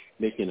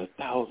 making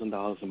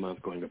 $1,000 a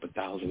month, going up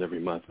 $1,000 every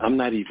month. I'm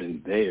not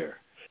even there.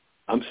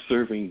 I'm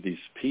serving these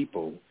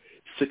people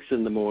 6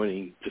 in the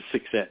morning to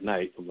 6 at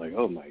night. I'm like,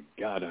 oh, my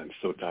God, I'm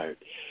so tired.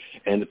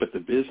 But the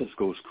business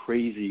goes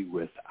crazy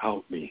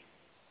without me.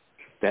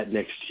 That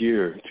next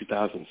year,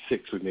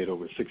 2006, we made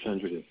over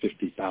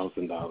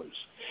 $650,000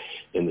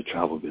 in the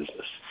travel business.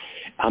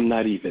 I'm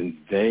not even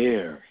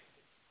there.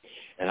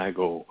 And I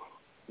go,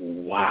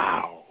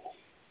 wow,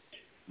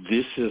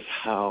 this is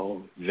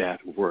how that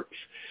works.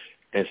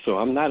 And so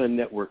I'm not a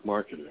network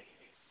marketer.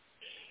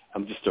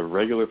 I'm just a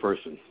regular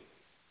person,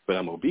 but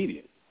I'm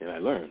obedient, and I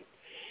learn,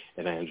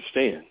 and I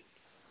understand.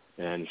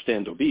 And I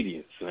understand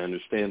obedience, and I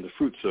understand the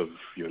fruits of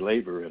your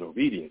labor and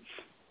obedience,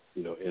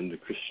 in the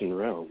Christian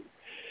realm.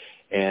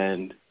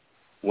 And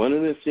one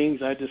of the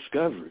things I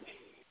discovered,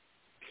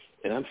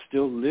 and I'm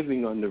still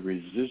living on the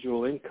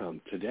residual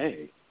income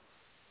today,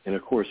 and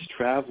of course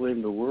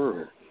traveling the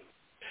world,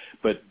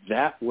 but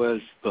that was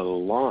the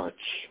launch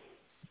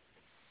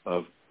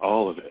of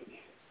all of it.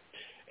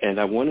 And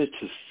I wanted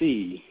to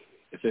see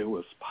if it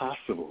was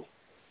possible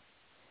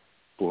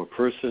for a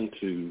person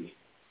to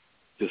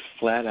just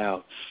flat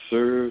out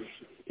serve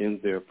in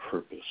their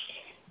purpose,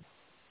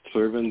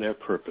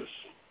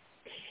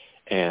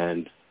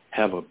 and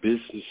have a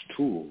business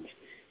tool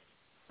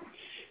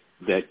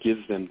that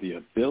gives them the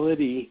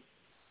ability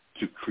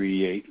to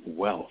create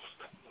wealth.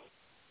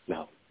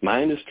 Now,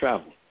 mine is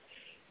travel,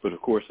 but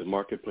of course in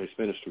Marketplace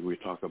Ministry we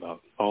talk about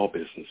all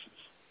businesses,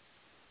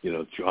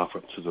 to offer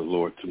to the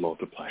Lord to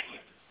multiply.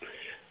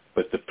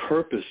 But the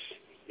purpose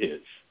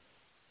is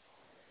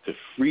to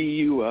free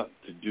you up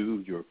to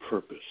do your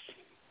purpose.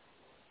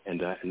 And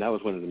that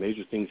was one of the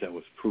major things that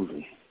was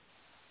proven.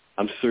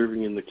 I'm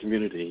serving in the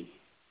community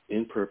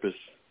in purpose,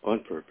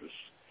 on purpose,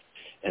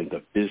 and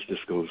the business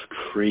goes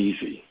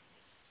crazy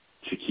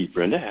to keep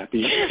Brenda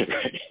happy.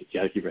 Right? You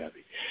got to keep her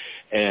happy.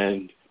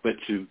 But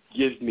to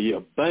give me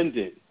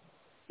abundant,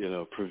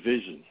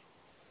 provision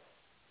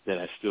that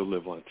I still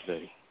live on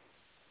today.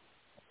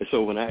 And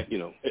so when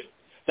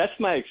that's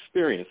my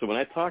experience. So when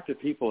I talk to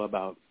people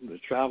about the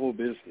travel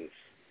business,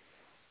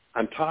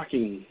 I'm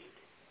talking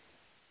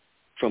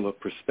from a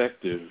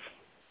perspective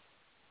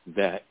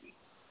that,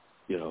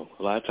 a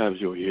lot of times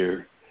you'll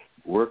hear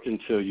work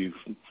until you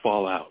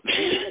fall out.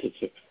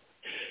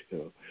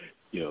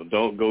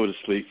 Don't go to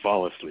sleep,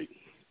 fall asleep.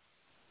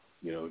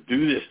 Do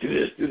this,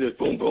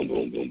 boom, boom,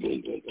 boom, boom,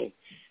 boom, boom, boom.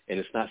 And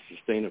it's not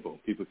sustainable.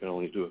 People can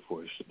only do it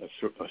for a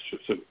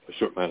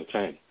short amount of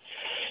time.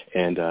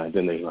 And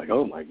then they're like,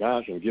 oh, my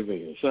gosh, I'm giving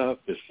this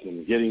up.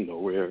 I'm getting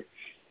nowhere.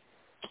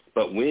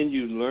 But when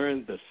you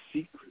learn the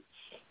secrets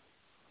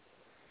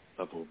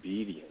of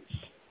obedience,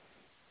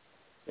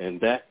 and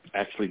that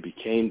actually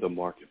became the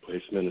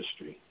marketplace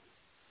ministry,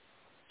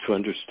 to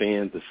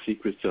understand the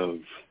secrets of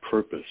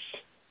purpose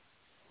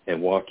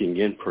and walking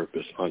in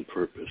purpose on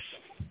purpose,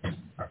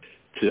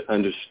 to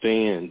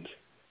understand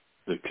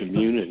the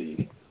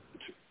community,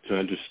 to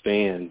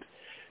understand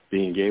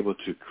being able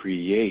to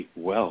create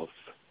wealth,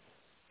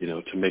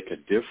 to make a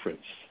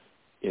difference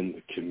in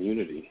the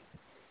community.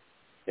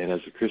 And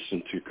as a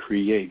Christian, to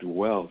create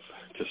wealth,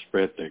 to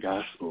spread the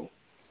gospel.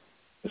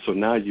 And so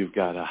now you've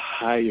got a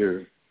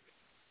higher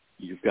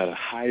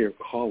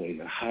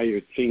calling, a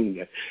higher thing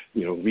that,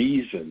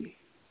 reason.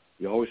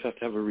 You always have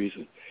to have a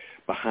reason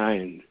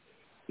behind,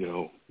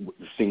 the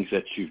things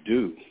that you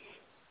do.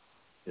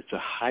 It's a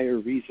higher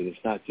reason.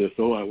 It's not just,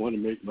 I want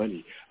to make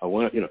money.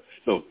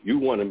 No, you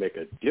want to make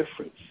a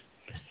difference.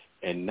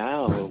 And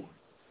now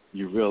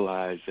you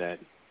realize that,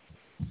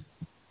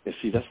 and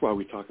see, that's why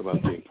we talk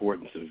about the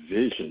importance of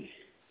vision.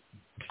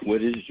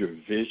 What is your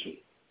vision?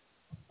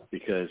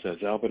 Because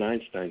as Albert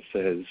Einstein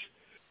says,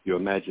 your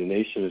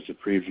imagination is a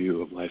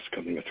preview of life's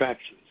coming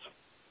attractions.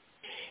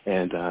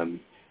 And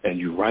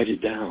you write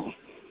it down.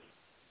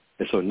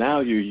 And so now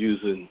you're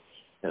using,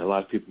 and a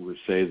lot of people would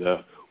say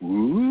the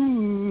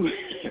woo,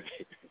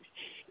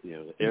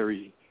 the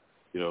airy,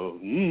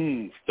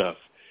 stuff.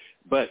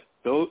 But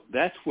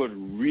that's what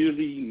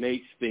really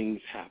makes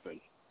things happen.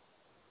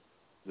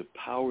 The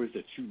powers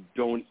that you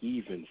don't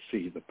even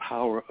see, the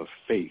power of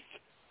faith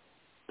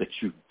that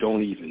you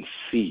don't even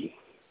see.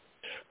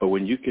 But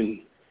when you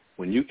can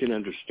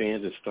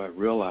understand and start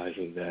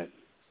realizing that,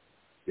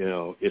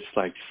 it's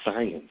like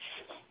science.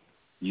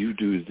 You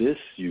do this,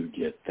 you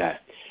get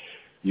that.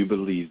 You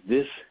believe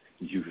this,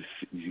 you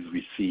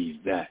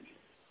receive that.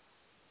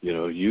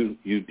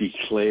 You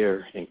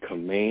declare and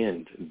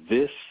command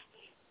this,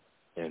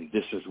 and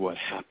this is what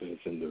happens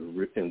in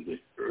the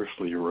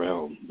earthly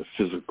realm, the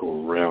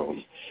physical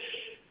realm.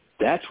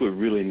 That's what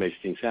really makes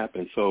things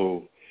happen.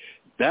 So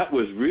that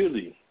was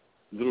really,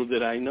 little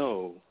did I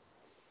know,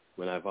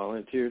 when I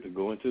volunteered to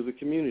go into the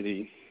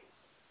community,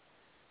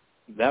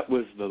 that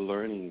was the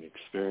learning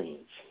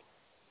experience.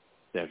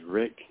 That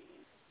Rick,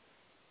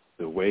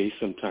 the way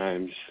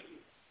sometimes,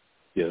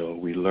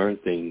 we learn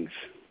things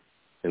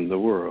in the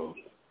world,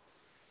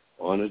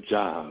 on a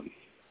job,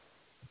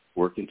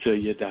 working till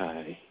you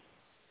die,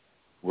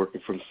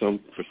 working for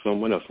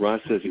someone else.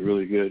 Ron says it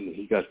really good, and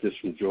he got this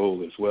from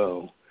Joel as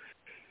well.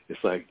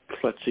 It's like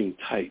clutching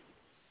tight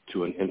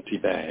to an empty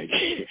bag.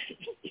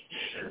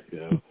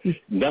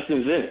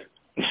 Nothing's in it.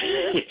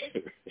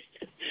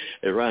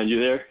 Hey, Ron, you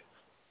there?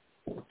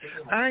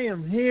 I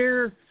am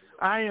here.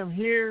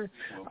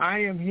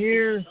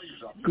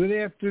 Good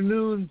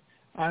afternoon.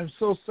 I'm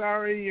so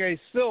sorry.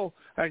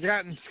 I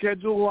got in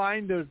schedule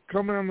line to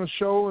come on the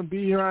show and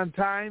be here on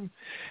time,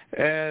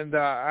 and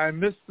I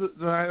missed it.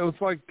 I was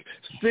like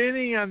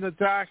standing on the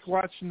dock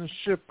watching the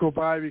ship go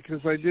by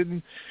because I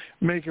didn't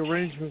make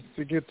arrangements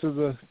to get to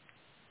the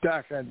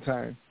dock on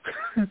time.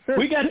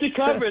 We got you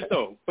covered,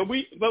 though. But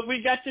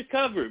we got you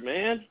covered,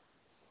 man.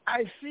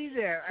 I see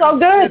that. So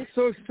good. It's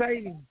so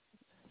exciting.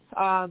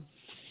 I'm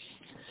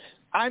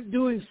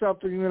doing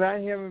something that I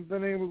haven't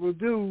been able to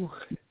do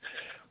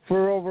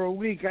for over a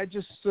week. I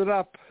just stood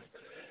up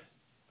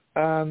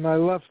on my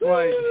left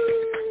leg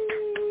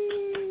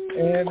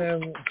and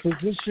I'm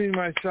positioning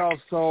myself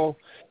so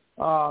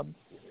I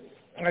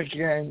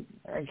can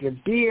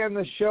be on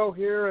the show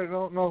here. I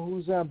don't know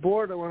who's on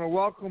board. I want to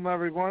welcome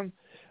everyone.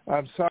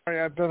 I'm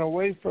sorry I've been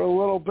away for a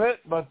little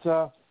bit, but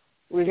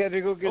we had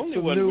to go get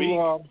some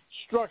new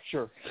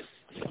structure.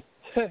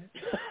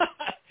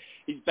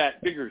 He's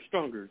back, bigger,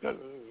 stronger.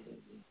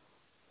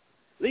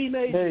 Lee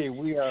Mason. Hey,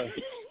 we're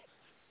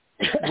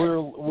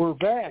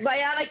back.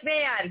 Bionic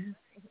Man.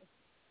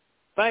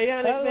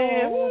 Bionic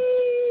Man. Woo!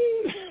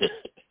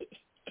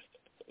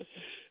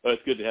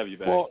 It's good to have you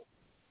back. Well,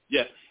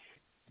 yes.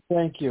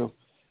 Thank you.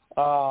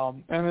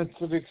 And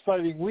it's an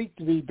exciting week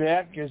to be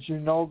back. As you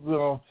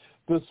know,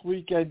 this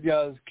weekend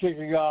is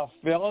kicking off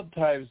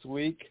Valentine's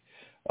Week.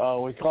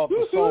 We call it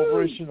the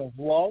Celebration of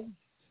Love.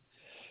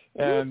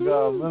 And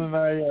Lynn and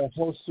I are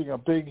hosting a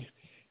big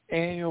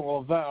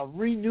annual event, a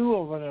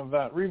renewal of an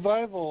event,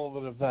 revival of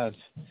an event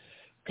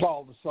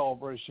called the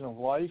Celebration of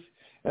Life.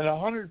 And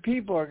 100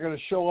 people are going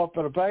to show up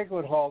at a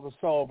banquet hall to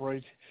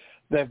celebrate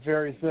that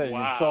very thing.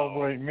 Wow. And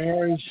celebrate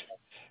marriage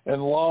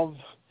and love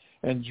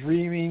and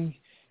dreaming.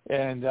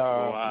 And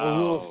we're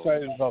real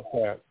excited about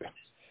that.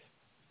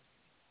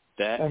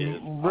 That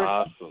is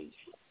awesome.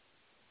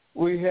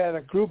 We had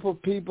a group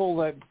of people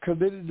that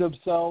committed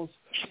themselves.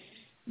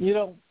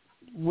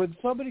 When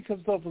somebody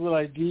comes up with an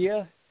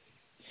idea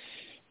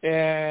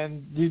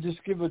and you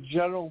just give a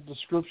general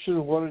description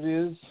of what it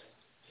is,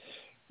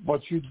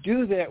 But you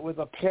do that with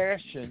a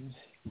passion.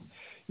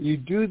 You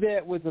do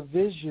that with a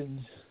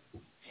vision,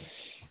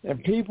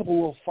 and people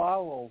will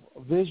follow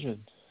a vision.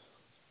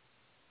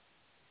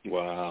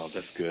 Wow,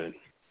 that's good.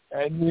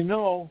 And you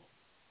know,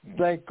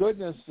 thank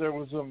goodness there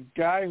was a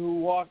guy who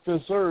walked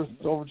this earth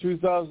over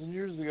 2,000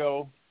 years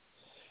ago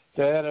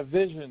that had a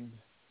vision.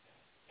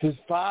 His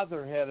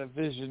father had a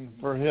vision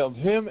for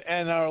him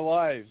and our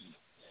lives.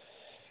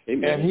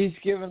 Amen. And he's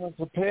given us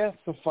a path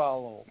to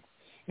follow.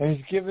 And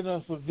he's given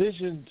us a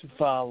vision to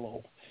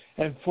follow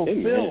and fulfill.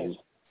 Amen.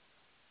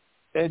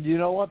 And you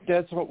know what?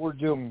 That's what we're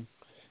doing.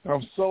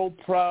 I'm so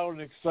proud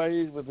and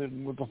excited with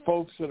the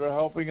folks that are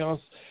helping us.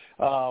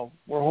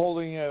 We're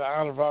holding it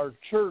out of our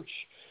church,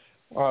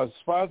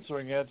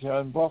 sponsoring it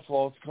in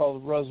Buffalo. It's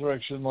called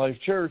Resurrection Life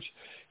Church.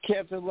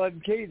 Captain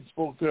Len Cade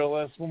spoke there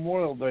last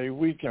Memorial Day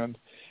weekend.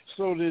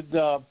 So did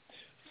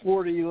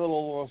 40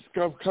 little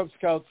Cub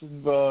Scouts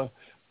and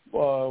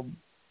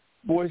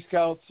Boy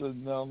Scouts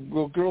and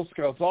little Girl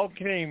Scouts all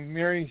came.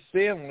 Mary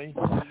Stanley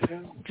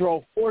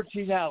drove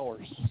 14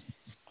 hours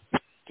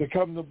to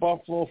come to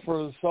Buffalo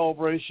for the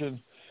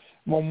celebration,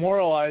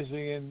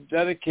 memorializing and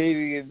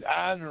dedicating and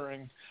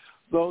honoring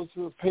those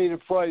who have paid a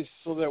price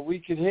so that we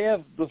could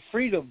have the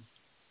freedom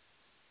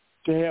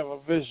to have a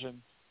vision.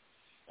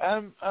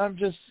 I'm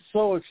just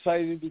so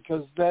excited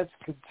because that's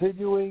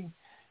continuing.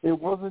 It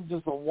wasn't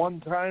just a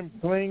one-time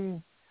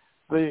thing.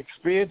 The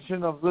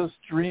expansion of this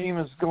dream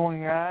is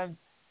going on,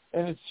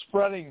 and it's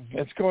spreading.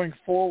 It's going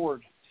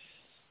forward.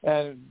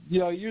 And, you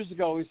know, years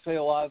ago we say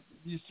a lot,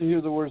 used to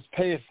hear the words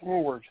pay it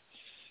forward.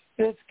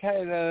 It's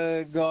kind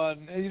of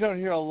gone. You don't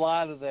hear a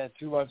lot of that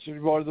too much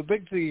anymore. The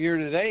big thing here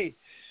today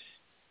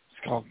is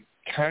called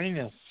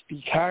kindness.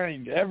 Be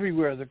kind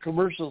everywhere. The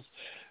commercials,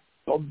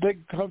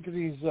 big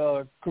companies,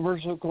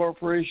 commercial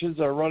corporations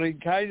are running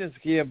kindness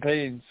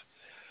campaigns.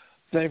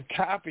 They've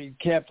copied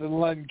Captain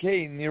Len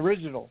Cade, the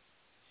original.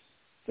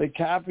 They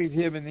copied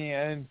him in the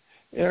end,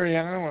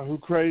 Ariana, who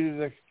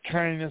created a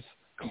kindness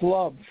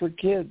club for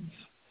kids.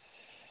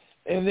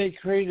 And they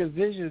create a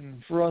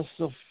vision for us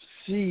to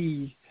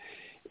see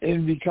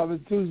and become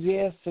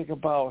enthusiastic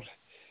about.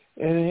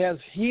 And it has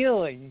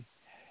healing.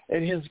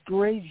 It has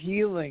great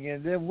healing.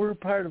 And then we're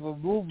part of a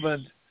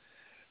movement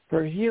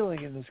for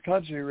healing in this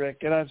country, Rick.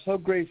 And I'm so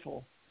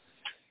grateful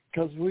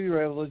because we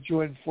were able to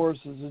join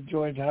forces and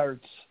join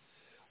hearts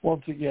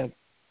once again.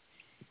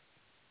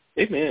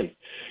 Amen.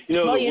 You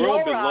know, Well, the you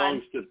world know, Ron,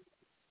 belongs to...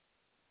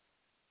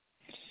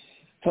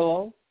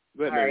 Hello?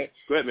 Go ahead, Mary.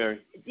 Go ahead, Mary.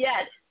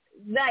 Yeah,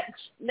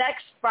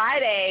 next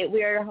Friday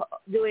we're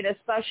doing a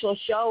special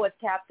show with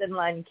Captain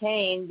Len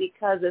Cade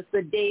because it's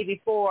the day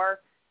before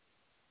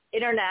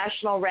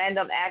International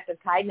Random Act of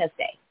Kindness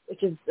Day,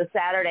 which is the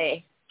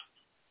Saturday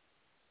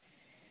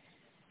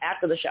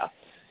after the show.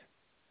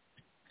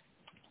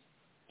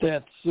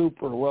 That's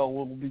super. Well,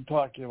 we'll be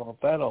talking about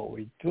that all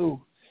week,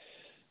 too.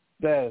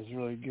 That is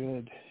really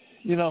good.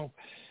 You know,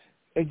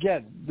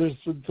 again, there's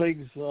some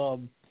things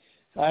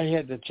I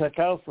had to check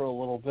out for a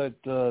little bit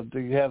to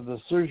have the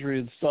surgery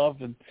and stuff.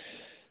 And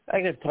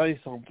I got to tell you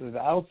something.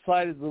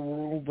 Outside of the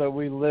world that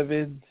we live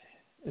in,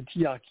 it's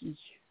yucky.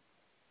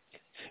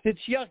 It's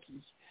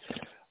yucky.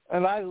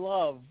 And I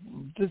love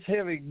just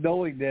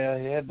knowing that I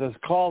had this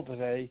call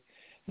today.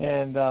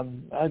 And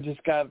I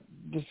just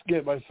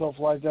get myself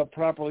lined up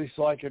properly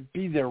so I could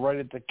be there right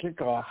at the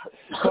kickoff.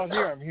 So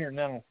I'm here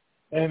now.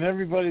 And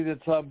everybody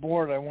that's on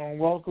board, I want to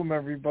welcome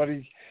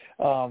everybody.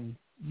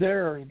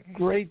 There are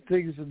great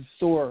things in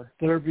store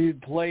that are being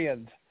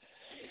planned.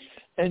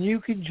 And you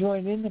can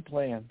join in the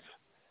plans.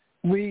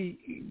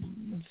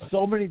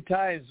 So many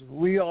times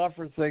we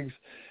offer things.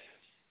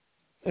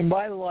 In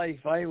my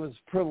life, I was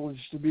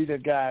privileged to meet a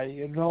guy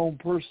and know him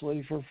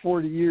personally for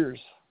 40 years.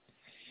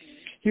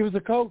 He was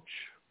a coach.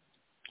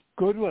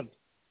 Good one.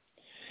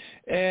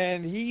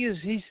 And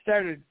he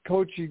started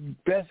coaching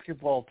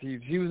basketball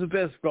teams. He was a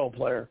basketball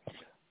player.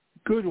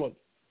 Good one.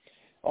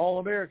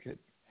 All-American.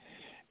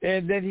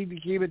 And then he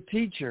became a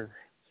teacher.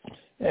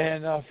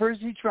 And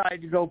first he tried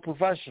to go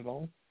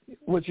professional,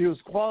 which he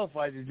was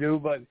qualified to do,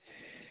 but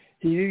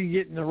he didn't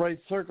get in the right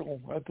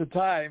circle at the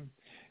time.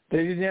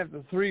 They didn't have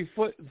the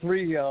three-point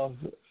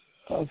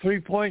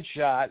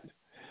shot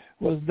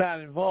was not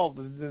involved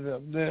in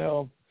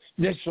the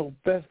initial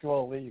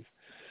basketball league.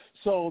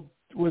 So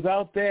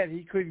without that,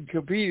 he couldn't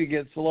compete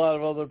against a lot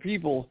of other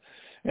people.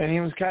 And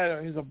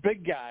he's a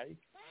big guy,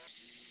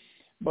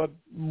 but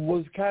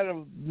was kind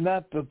of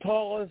not the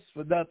tallest,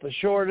 but not the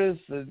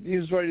shortest. And he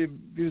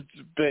was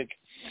big.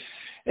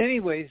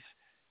 Anyways,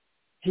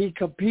 he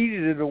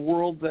competed in a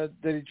world that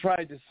he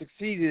tried to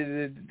succeed in.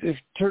 And it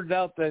turned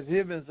out that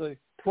him as a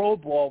pro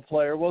ball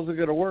player wasn't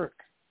going to work.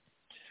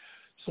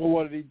 So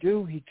what did he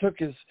do? He took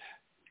his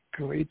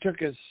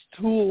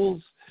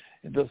tools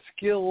and the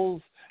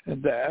skills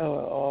and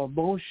the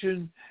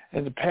emotion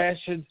and the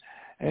passion,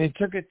 and he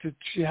took it to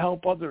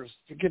help others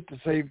to get the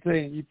same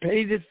thing. He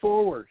paid it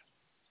forward.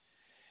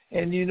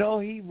 And, you know,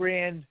 he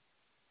ran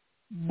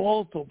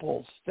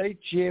multiple state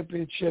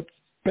championship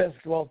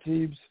basketball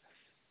teams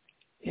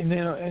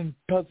in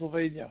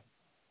Pennsylvania.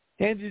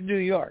 and in New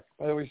York.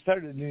 By the way,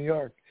 started in New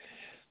York,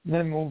 and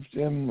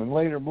then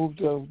later moved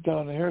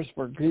down to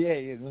Harrisburg, PA,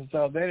 and was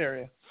down that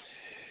area.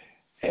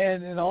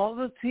 And in all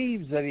the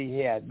teams that he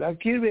had, now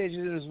can you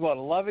imagine there's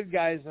 11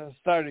 guys in a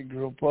starting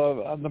group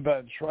on the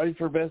bench, right,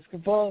 for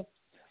basketball?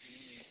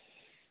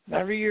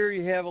 Every year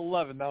you have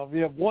 11. Now, if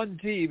you have one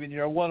team and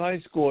you're one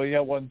high school, you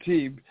have one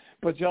team,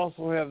 but you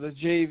also have the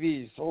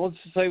JV. So let's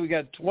just say we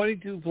got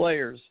 22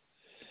 players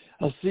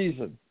a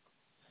season.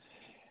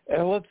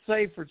 And let's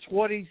say for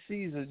 20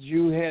 seasons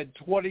you had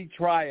 20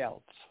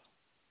 tryouts.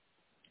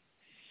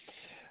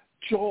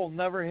 Joel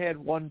never had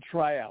one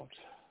tryout.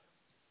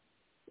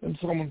 And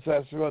someone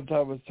asked me one time,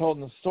 I was telling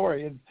the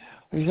story, and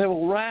he said,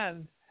 well,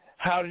 Ron,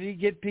 how did he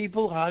get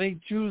people? How did he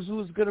choose who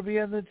was going to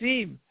be on the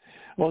team?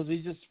 Was he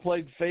just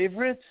played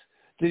favorites?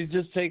 Did he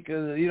just take,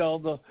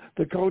 the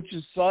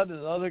coach's son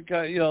and other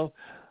guy,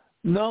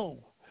 No.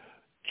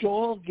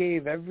 Joel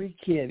gave every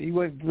kid, he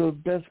went to the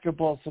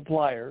basketball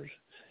suppliers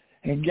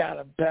and got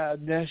a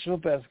National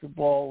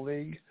Basketball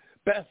League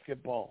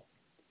basketball.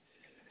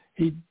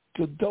 He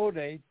to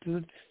donate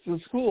to the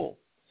school.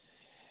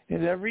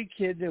 And every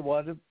kid that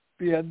wanted to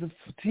be on the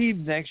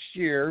team next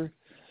year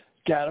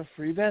got a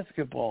free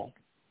basketball.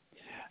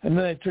 And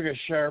then they took a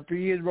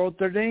Sharpie and wrote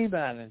their name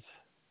on it.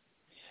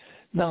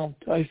 Now,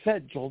 I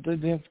said Joel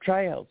didn't have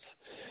tryouts,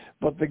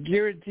 but the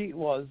guarantee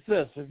was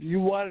this: if you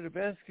wanted a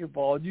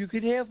basketball, you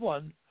could have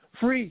one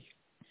free.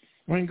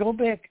 I mean, go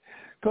back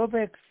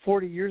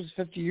 40 years,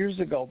 50 years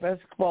ago,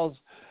 basketballs,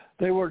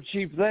 they weren't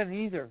cheap then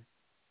either.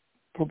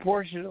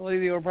 Proportionately,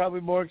 they were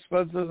probably more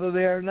expensive than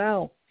they are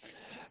now.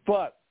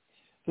 But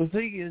the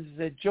thing is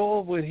that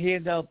Joel would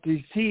hand out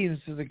these teams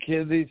to the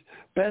kids, these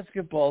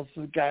basketballs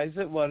to the guys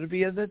that wanted to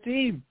be on the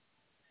team.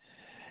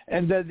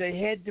 And then they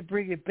had to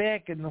bring it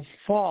back in the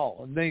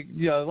fall. And they,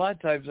 a lot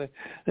of times they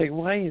think,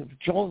 why,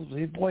 Joel,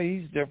 boy,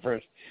 he's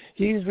different.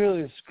 He's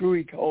really a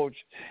screwy coach.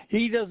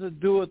 He doesn't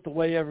do it the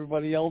way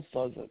everybody else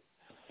does it.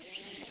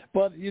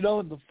 But, in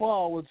the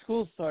fall when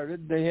school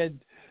started, they had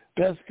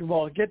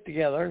basketball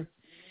get-together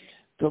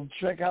to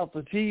check out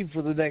the team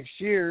for the next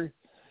year.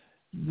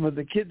 When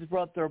the kids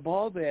brought their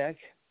ball back,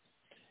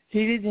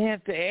 he didn't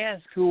have to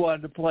ask who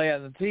wanted to play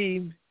on the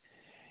team.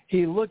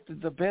 He looked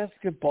at the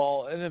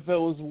basketball, and if it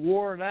was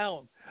worn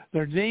out,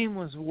 their name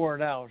was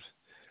worn out,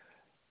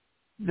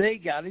 they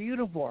got a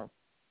uniform.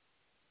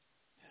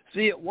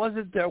 See, it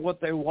wasn't there what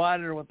they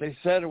wanted or what they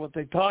said or what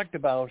they talked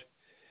about.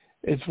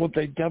 It's what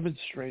they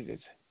demonstrated.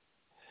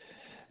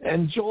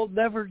 And Joel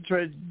never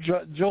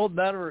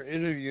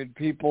interviewed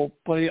people,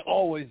 but he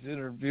always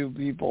interviewed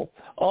people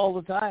all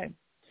the time.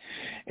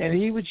 And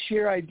he would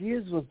share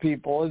ideas with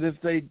people, and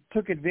if they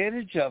took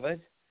advantage of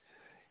it,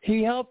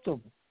 he helped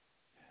them.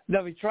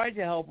 Now, he tried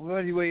to help them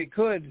any way he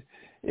could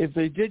if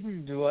they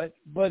didn't do it,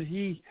 but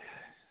he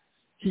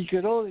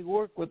could only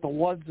work with the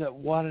ones that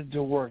wanted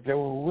to work. They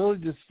were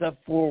willing to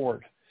step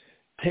forward,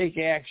 take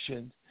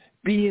action,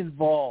 be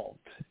involved.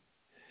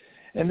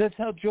 And that's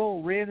how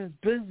Joel ran his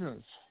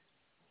business.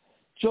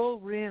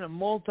 Joel ran a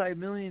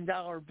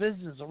multi-million-dollar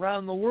business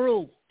around the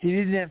world. He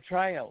didn't have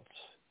tryouts.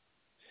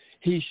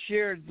 He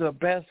shared the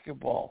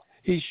basketball.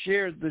 He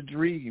shared the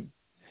dream.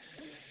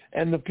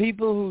 And the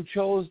people who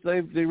chose,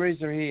 they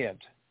raised their hand.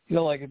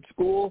 Like in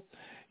school,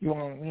 you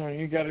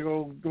got to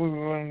go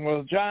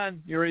with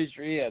John, you raise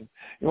your hand.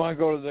 You want to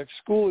go to the next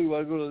school, you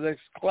want to go to the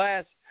next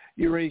class,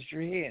 you raise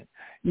your hand.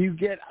 You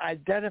get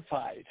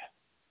identified.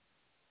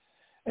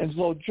 And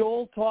so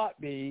Joel taught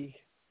me,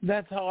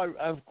 that's how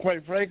I've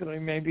quite frankly,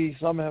 maybe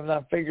some have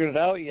not figured it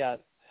out yet.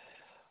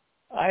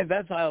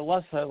 That's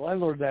how I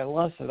learned that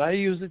lesson. I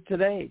use it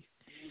today.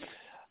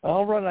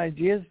 I'll run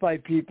ideas by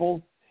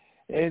people,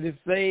 and if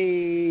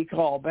they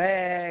call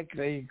back,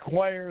 they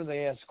inquire,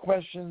 they ask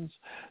questions,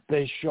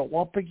 they show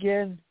up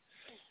again,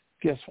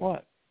 guess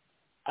what?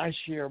 I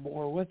share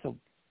more with them.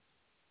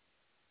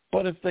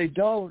 But if they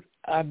don't,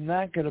 I'm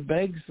not going to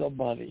beg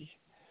somebody.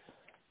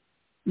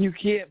 You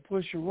can't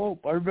push a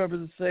rope. I remember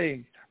the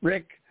saying,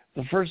 Rick,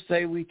 the first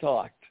day we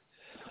talked,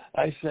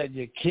 I said,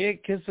 you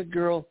can't kiss a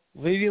girl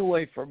leading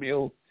away from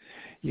you.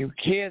 You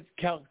can't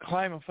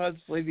climb a fence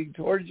leading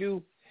towards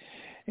you.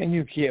 And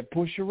you can't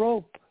push a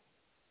rope.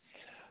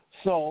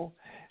 So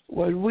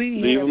when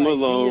we leave have them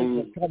ideas alone,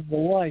 that come to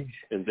light,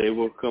 and they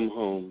will come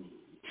home.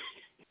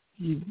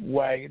 You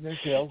wagging their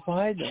tails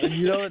behind them.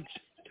 And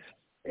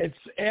it's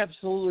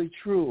absolutely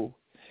true.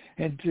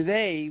 And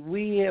today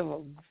we have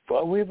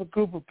a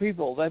group of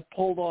people that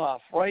pulled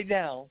off right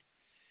now.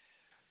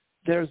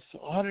 There's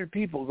 100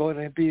 people going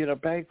to be at a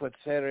banquet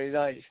Saturday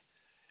night.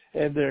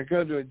 And they're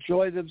going to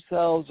enjoy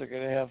themselves. They're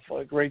going to have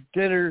a great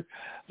dinner.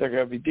 They're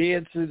going to be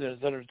dancing.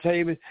 There's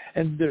entertainment.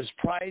 And there's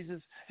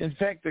prizes. In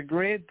fact, the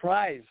grand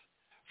prize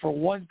for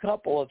one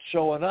couple that's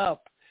showing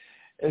up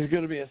is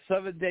going to be a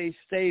 7-day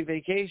stay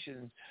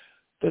vacation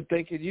that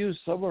they can use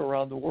somewhere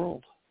around the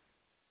world.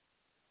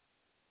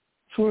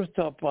 It's worth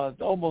up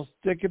almost,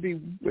 it could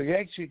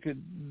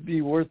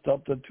be worth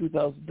up to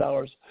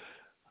 $2,000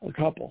 a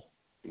couple.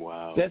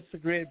 Wow. That's the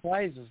grand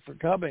prizes for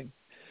coming.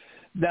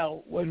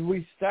 Now, when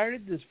we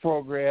started this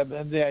program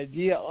and the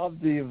idea of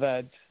the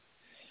event,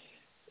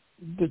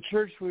 the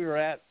church we were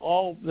at,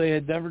 they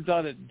had never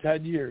done it in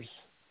 10 years.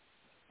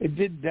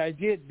 The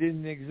idea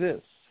didn't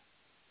exist.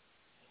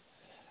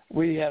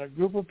 We had a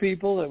group of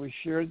people that we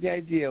shared the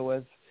idea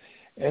with,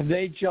 and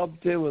they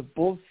jumped in with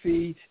both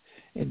feet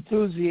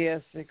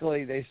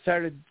enthusiastically. They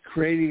started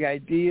creating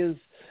ideas.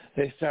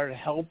 They started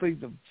helping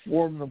to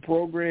form the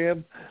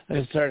program.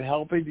 They started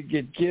helping to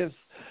get gifts.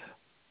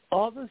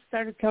 All this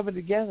started coming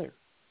together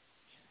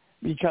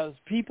because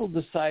people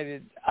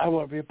decided, I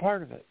want to be a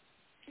part of it.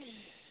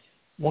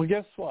 Well,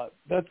 guess what?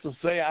 That's to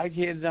say I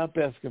handed out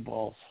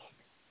basketballs.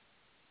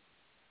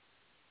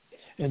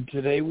 And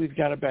today we've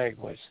got a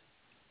banquet.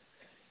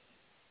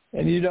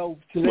 And,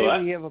 today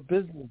we have a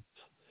business.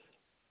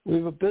 We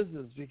have a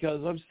business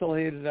because I'm still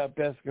handing out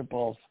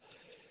basketballs.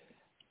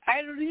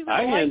 I don't even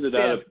like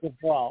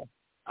basketball.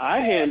 I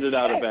handed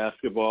out a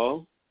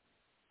basketball.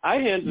 I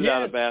handed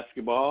out a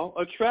basketball,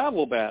 a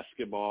travel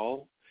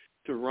basketball,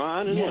 to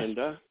Ron and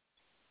Linda.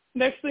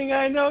 Next thing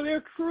I know,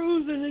 they're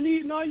cruising and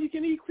eating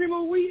all-you-can-eat cream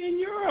of wheat in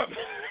Europe.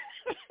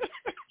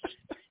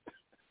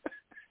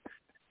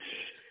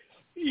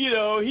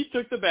 He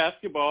took the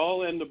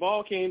basketball, and the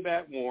ball came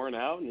back worn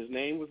out, and his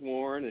name was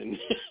worn, and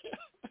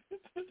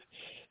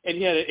and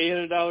he had an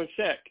 $800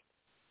 check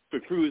for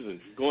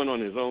cruising, going on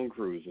his own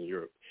cruise in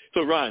Europe.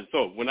 So, Ron,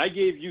 when I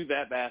gave you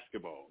that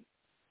basketball,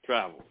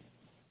 travel,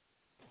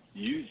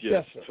 you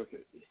just took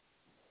it.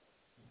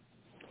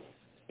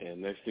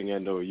 And next thing I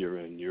know, you're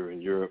in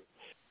Europe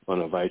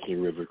on a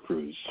Viking River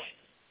cruise.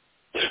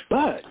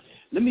 But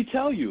let me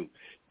tell you,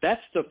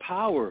 that's the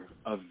power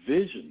of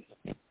vision.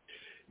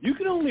 You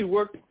can only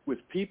work with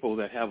people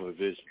that have a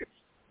vision.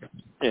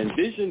 And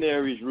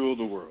visionaries rule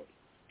the world.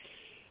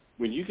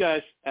 When you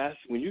guys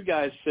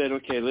said,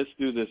 okay, let's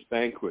do this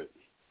banquet,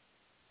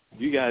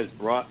 you guys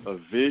brought a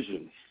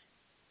vision.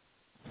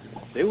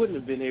 They wouldn't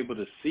have been able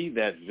to see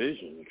that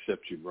vision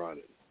except you brought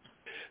it.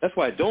 That's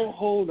why don't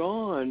hold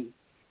on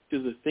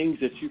to the things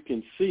that you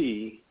can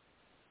see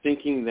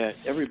thinking that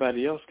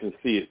everybody else can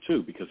see it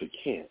too, because it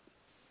can't.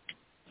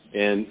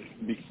 And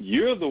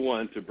you're the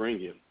one to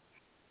bring it.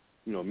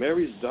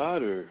 Mary's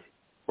daughter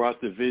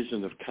brought the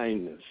vision of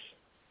kindness.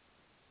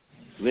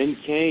 Lynn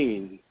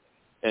Kane,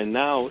 and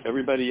now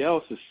everybody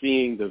else is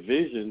seeing the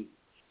vision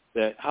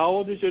that, how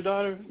old is your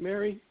daughter,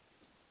 Mary?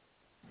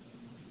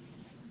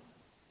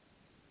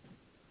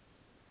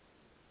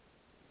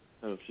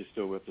 I don't know if she's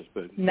still with us,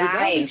 but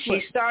 9.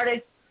 She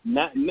started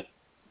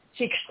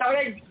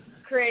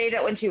creating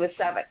it when she was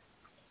 7.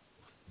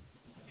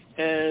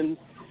 And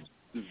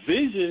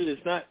vision is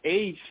not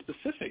age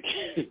specific.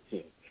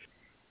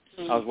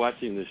 I was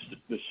watching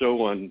the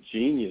show on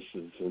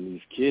geniuses and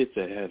these kids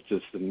that have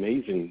just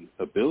amazing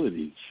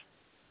abilities,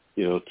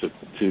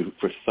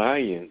 for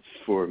science,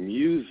 for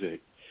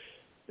music.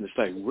 And it's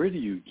like, where do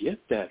you get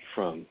that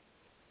from?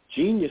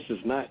 Genius is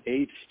not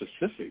age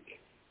specific.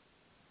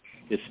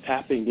 It's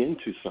tapping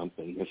into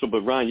something. And so,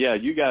 but Ron,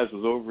 you guys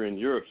was over in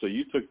Europe, so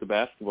you took the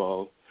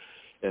basketball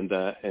and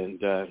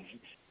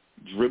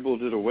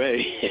dribbled it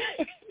away.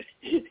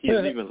 He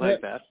didn't even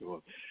like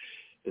basketball.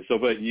 And so,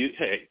 but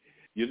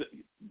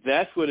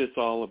that's what it's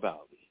all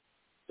about.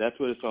 That's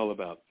what it's all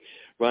about.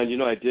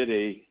 Ron, I did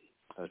a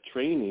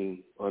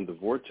training on the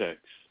Vortex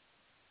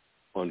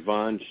on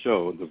Von's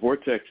show. The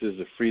Vortex is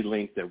a free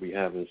link that we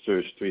have in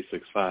Surge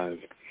 365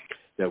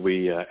 that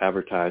we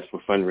advertise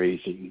for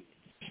fundraising.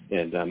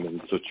 And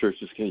so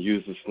churches can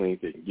use this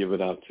link. They can give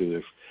it out to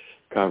their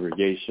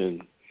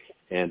congregation.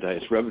 And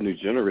it's revenue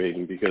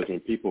generating because when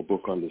people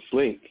book on this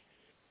link,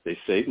 they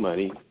save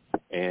money,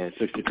 and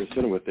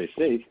 60% of what they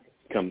save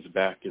comes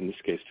back, in this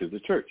case, to the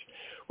church.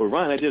 Well,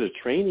 Ron, I did a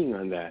training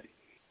on that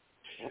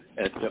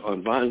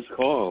on Von's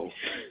call,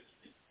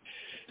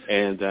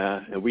 and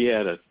we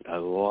had a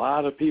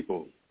lot of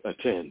people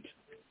attend.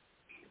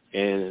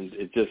 And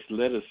it just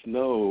let us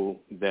know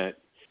that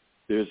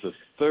there's a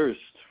thirst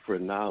for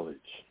knowledge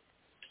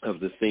of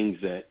the things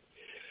that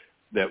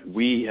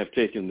we have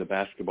taken the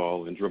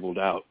basketball and dribbled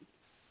out,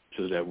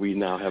 so that we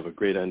now have a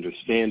great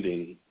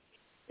understanding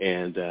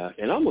and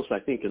almost, I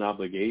think, an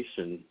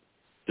obligation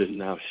to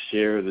now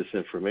share this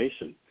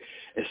information.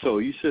 And so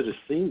you should have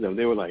seen them.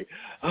 They were like,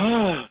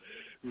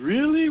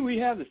 really? We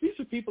have this? These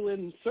are people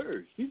in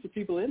Surge. These are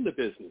people in the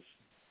business.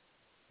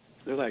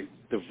 They're like,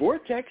 the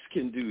Vortex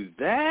can do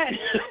that?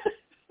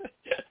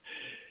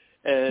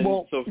 And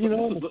well, so,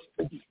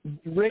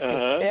 Rick,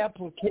 it's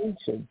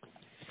application.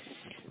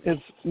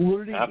 It's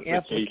learning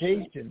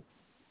application.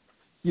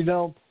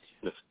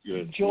 That's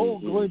good. Joel,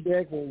 going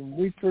back when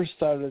we first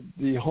started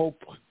the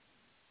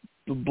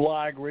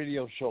blog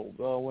radio show,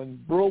 when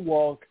Burl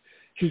Walk,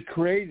 he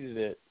created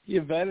it, he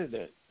invented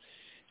it,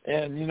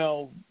 and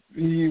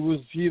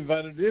he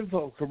invented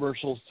info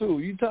commercials too.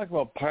 You talk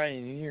about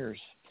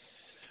pioneers,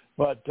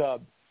 but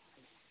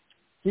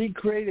he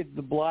created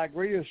the blog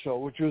radio show,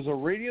 which was a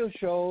radio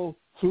show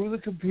through the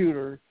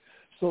computer,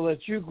 so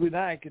that you and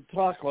I could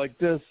talk like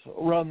this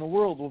around the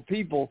world with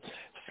people,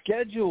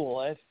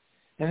 schedule it,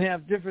 and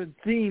have different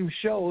theme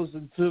shows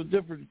into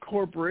different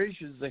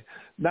corporations.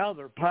 Now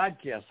they're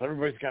podcasts.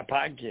 Everybody's got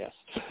podcasts.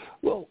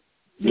 Well,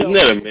 Isn't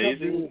that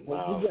amazing?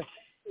 Wow.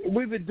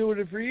 We've been doing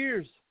it for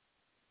years.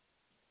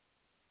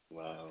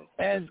 Wow.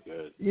 And, That's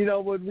good. you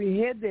know, when we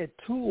had that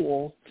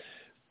tool,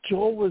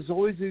 Joel was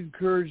always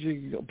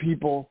encouraging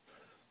people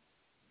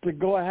to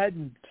go ahead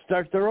and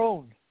start their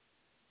own.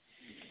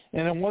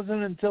 And it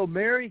wasn't until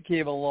Mary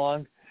came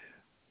along,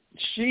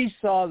 she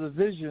saw the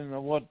vision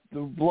of what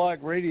the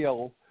Blog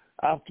Radio,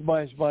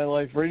 Optimize My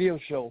Life radio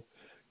show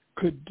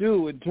could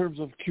do in terms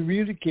of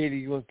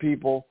communicating with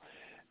people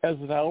as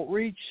an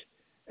outreach,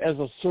 as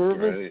a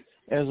service, Right.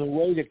 as a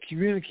way to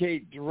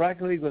communicate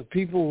directly with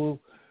people who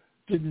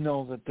didn't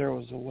know that there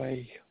was a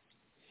way.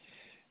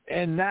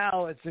 And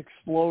now it's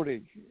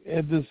exploding.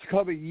 And this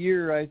coming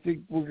year, I think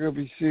we're going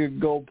to be seeing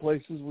go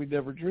places we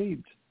never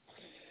dreamed.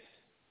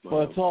 Wow.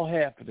 Well, it's all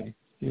happening.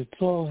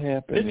 It's all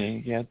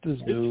happening at the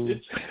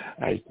zoo.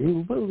 I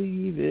do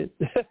believe it.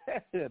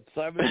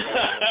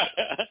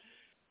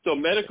 So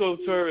medical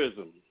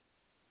tourism,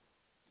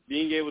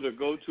 being able to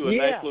go to a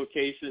nice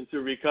location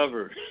to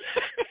recover.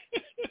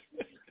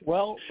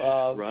 Well,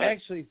 right.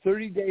 Actually,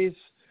 30 days,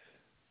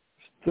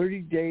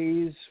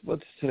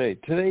 what's today?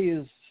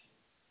 Today's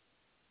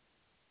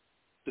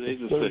the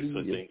 6th,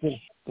 I think.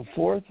 The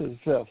 4th or the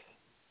 5th?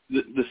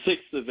 The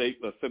 6th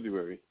of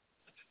February.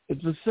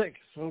 It's the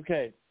 6th,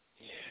 okay.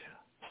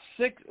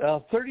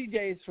 30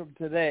 days from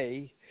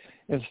today,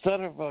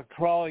 instead of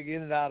crawling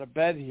in and out of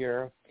bed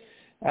here,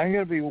 I'm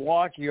going to be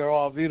walking, or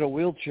I'll be in a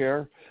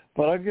wheelchair,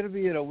 but I'm going to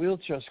be in a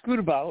wheelchair,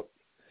 Scootabout.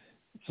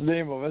 It's the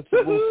name of it. It's a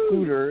little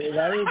scooter, and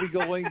I will be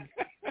going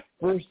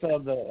first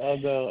on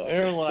the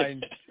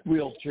airline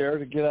wheelchair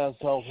to get on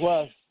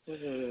Southwest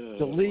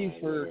to leave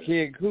for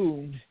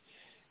Cancun,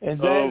 and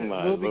then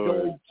we'll be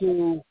going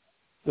to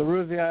the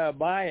Riviera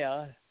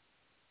Maya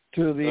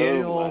to the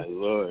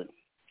annual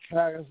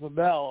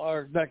Cozumel,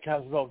 or not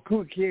Cozumel,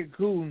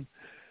 Cancun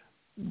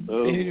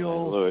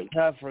annual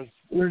conference,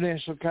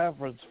 international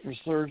conference for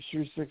Surge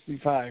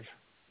 365.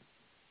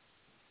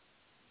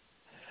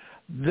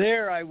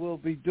 There I will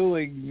be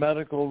doing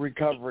medical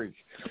recovery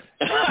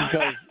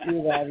because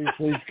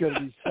obviously it's going to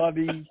be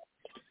funny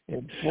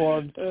and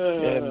fun.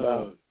 And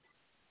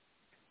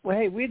well,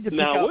 hey, we had to pick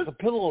out the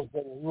pillows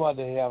that we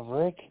wanted to have,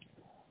 Rick.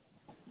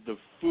 The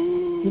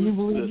food,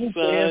 the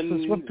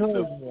sun,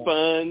 the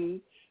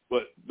fun,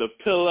 the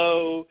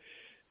pillow,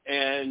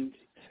 and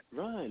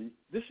Ron,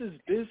 this is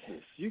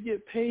business. You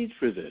get paid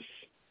for this.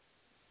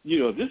 You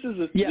know, this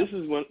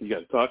is one you got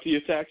to talk to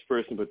your tax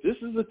person, but this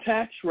is a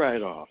tax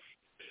write-off.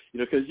 You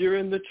know, because you're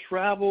in the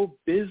travel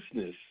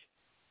business.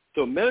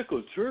 So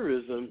medical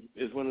tourism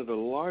is one of the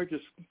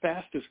largest,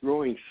 fastest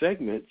growing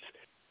segments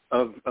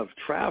of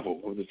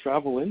travel, of the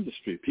travel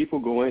industry. People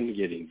go in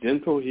getting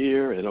dental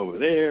here and over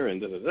there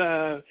and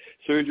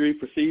surgery,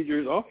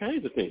 procedures, all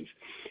kinds of things.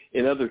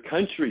 In other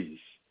countries,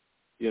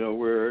 you know,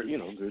 where, you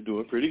know, they're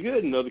doing pretty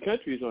good in other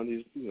countries on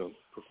these, you know,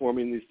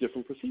 performing these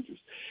different procedures.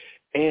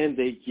 And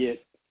they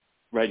get,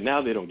 right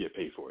now they don't get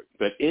paid for it.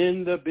 But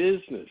in the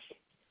business,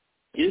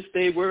 if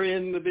they were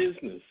in the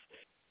business,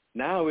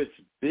 now it's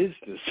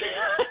business.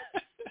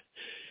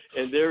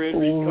 And they're in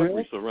recovery.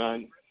 Really? So,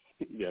 Ron,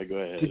 yeah, go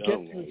ahead. To get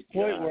to this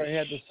point where I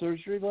had the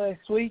surgery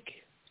last week,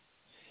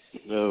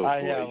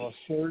 I have a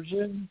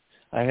surgeon,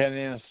 I had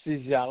an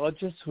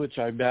anesthesiologist, which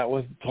I met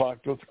with and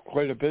talked with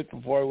quite a bit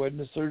before I went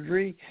into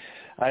surgery.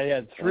 I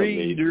had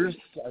 3 nurses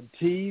on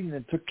team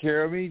that took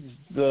care of me.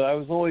 I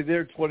was only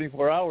there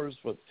 24 hours,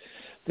 but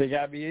they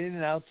got me in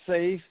and out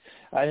safe.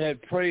 I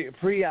had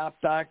pre-op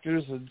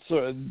doctors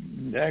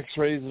and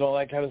x-rays and all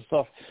that kind of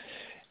stuff.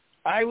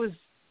 I was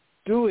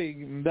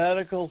doing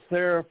medical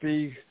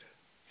therapy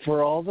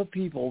for all the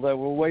people that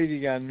were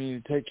waiting on me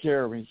to take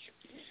care of me.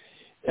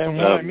 And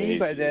what I mean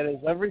by that is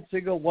every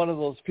single one of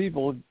those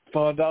people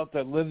found out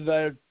that Lynn and I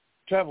are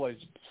travel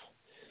agents.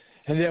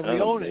 And that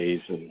we own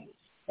it.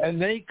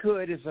 And they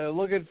could, if they're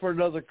looking for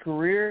another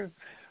career,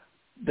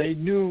 they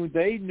knew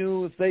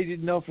if they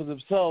didn't know for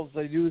themselves,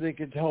 they knew they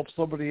could help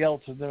somebody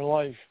else in their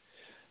life.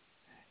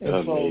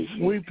 And so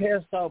we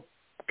passed out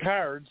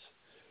cards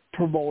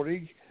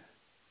promoting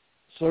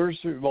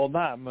surgery. Well,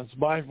 not it's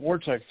My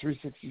Vortex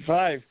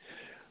 365.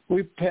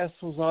 We passed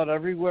those out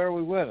everywhere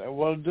we went.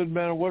 Well, it didn't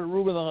matter what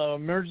room, in the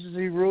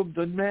emergency room,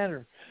 didn't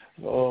matter.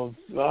 The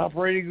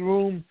operating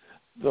room,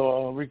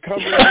 the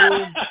recovery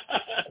room,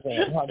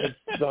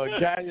 the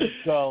guidance,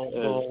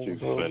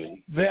 the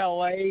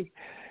valet.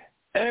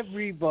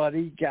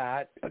 Everybody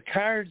got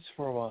cards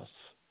from us.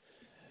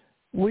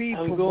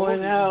 I'm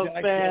going out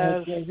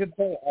fast.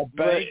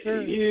 But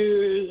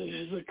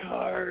here's a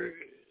card.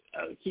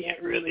 I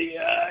can't really.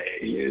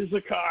 Here's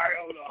a card.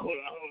 Hold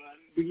on.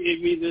 We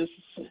gave me this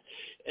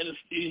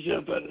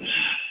anesthesia, but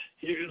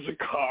here's a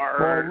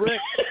card. Well,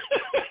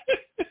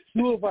 Rick,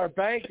 2 of our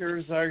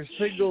bankers are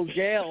single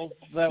gals.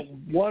 That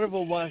one of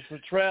them wants to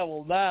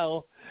travel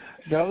now.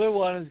 The other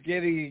one is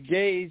getting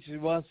engaged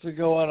and wants to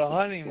go on a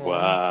honeymoon.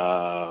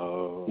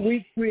 Wow.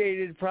 We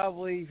created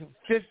probably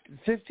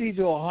 50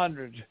 to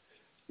 100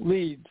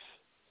 leads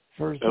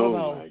for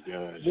somehow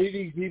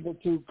leading people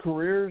to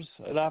careers,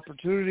 an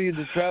opportunity in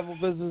the travel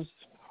business,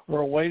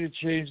 or a way to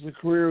change the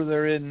career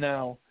they're in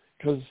now.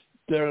 Because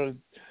their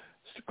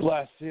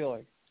glass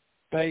ceiling.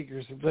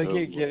 Bankers, they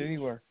can't get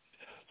anywhere.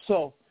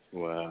 So,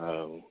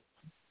 wow.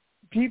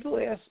 People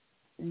ask,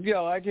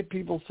 I get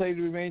people say to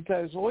me many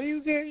times, well,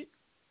 you get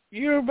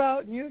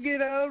out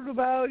and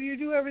about, you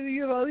do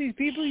everything about these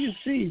people you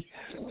see.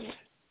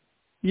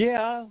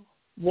 Yeah,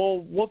 well,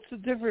 what's the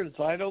difference?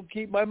 I don't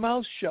keep my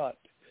mouth shut.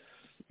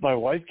 My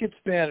wife gets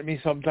mad at me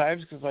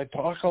sometimes because I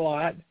talk a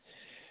lot.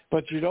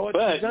 But you know what?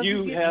 But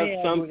you have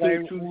something to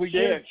share. When we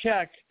get a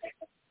check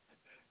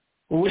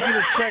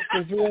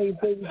for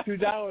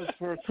 $332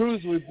 for a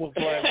cruise we booked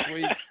last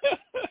week.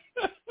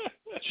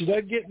 She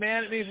doesn't get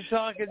mad at me for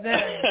talking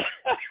then.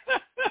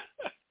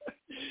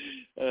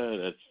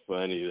 That's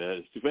funny.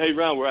 Hey,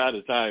 Ron, we're out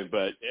of time,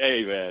 but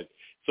hey, man,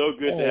 so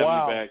good to have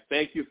you back.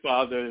 Thank you,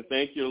 Father.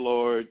 Thank you,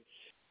 Lord,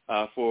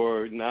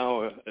 for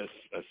now a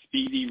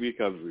speedy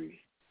recovery.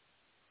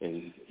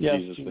 In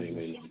Jesus' name,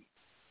 amen.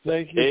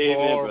 Thank you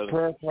for our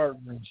prayer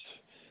partners.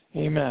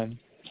 Amen.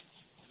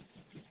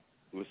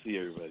 We'll see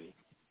everybody.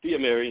 See you,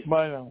 Mary.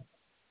 Bye now.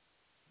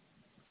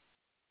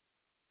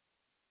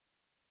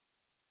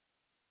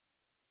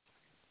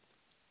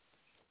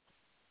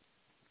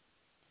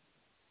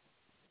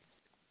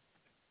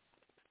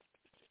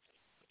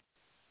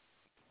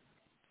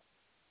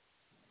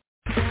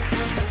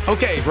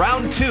 Okay,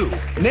 round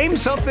 2. Name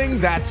something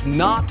that's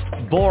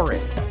not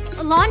boring.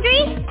 A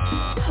laundry?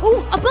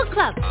 Ooh, a book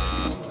club.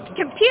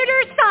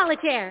 Computer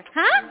solitaire,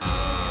 huh?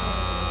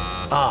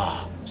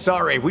 Ah,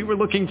 sorry, we were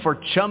looking for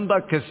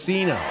Chumba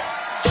Casino.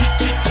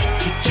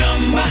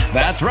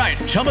 That's right,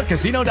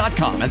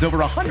 ChumbaCasino.com has over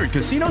 100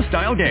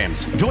 casino-style games.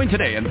 Join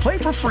today and play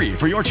for free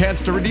for your chance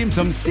to redeem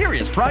some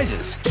serious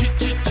prizes.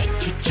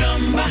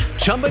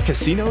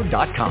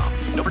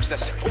 ChumbaCasino.com. No purchase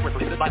necessary. Void where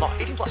prohibited by law.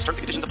 18+ terms and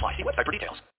conditions apply. See website for details.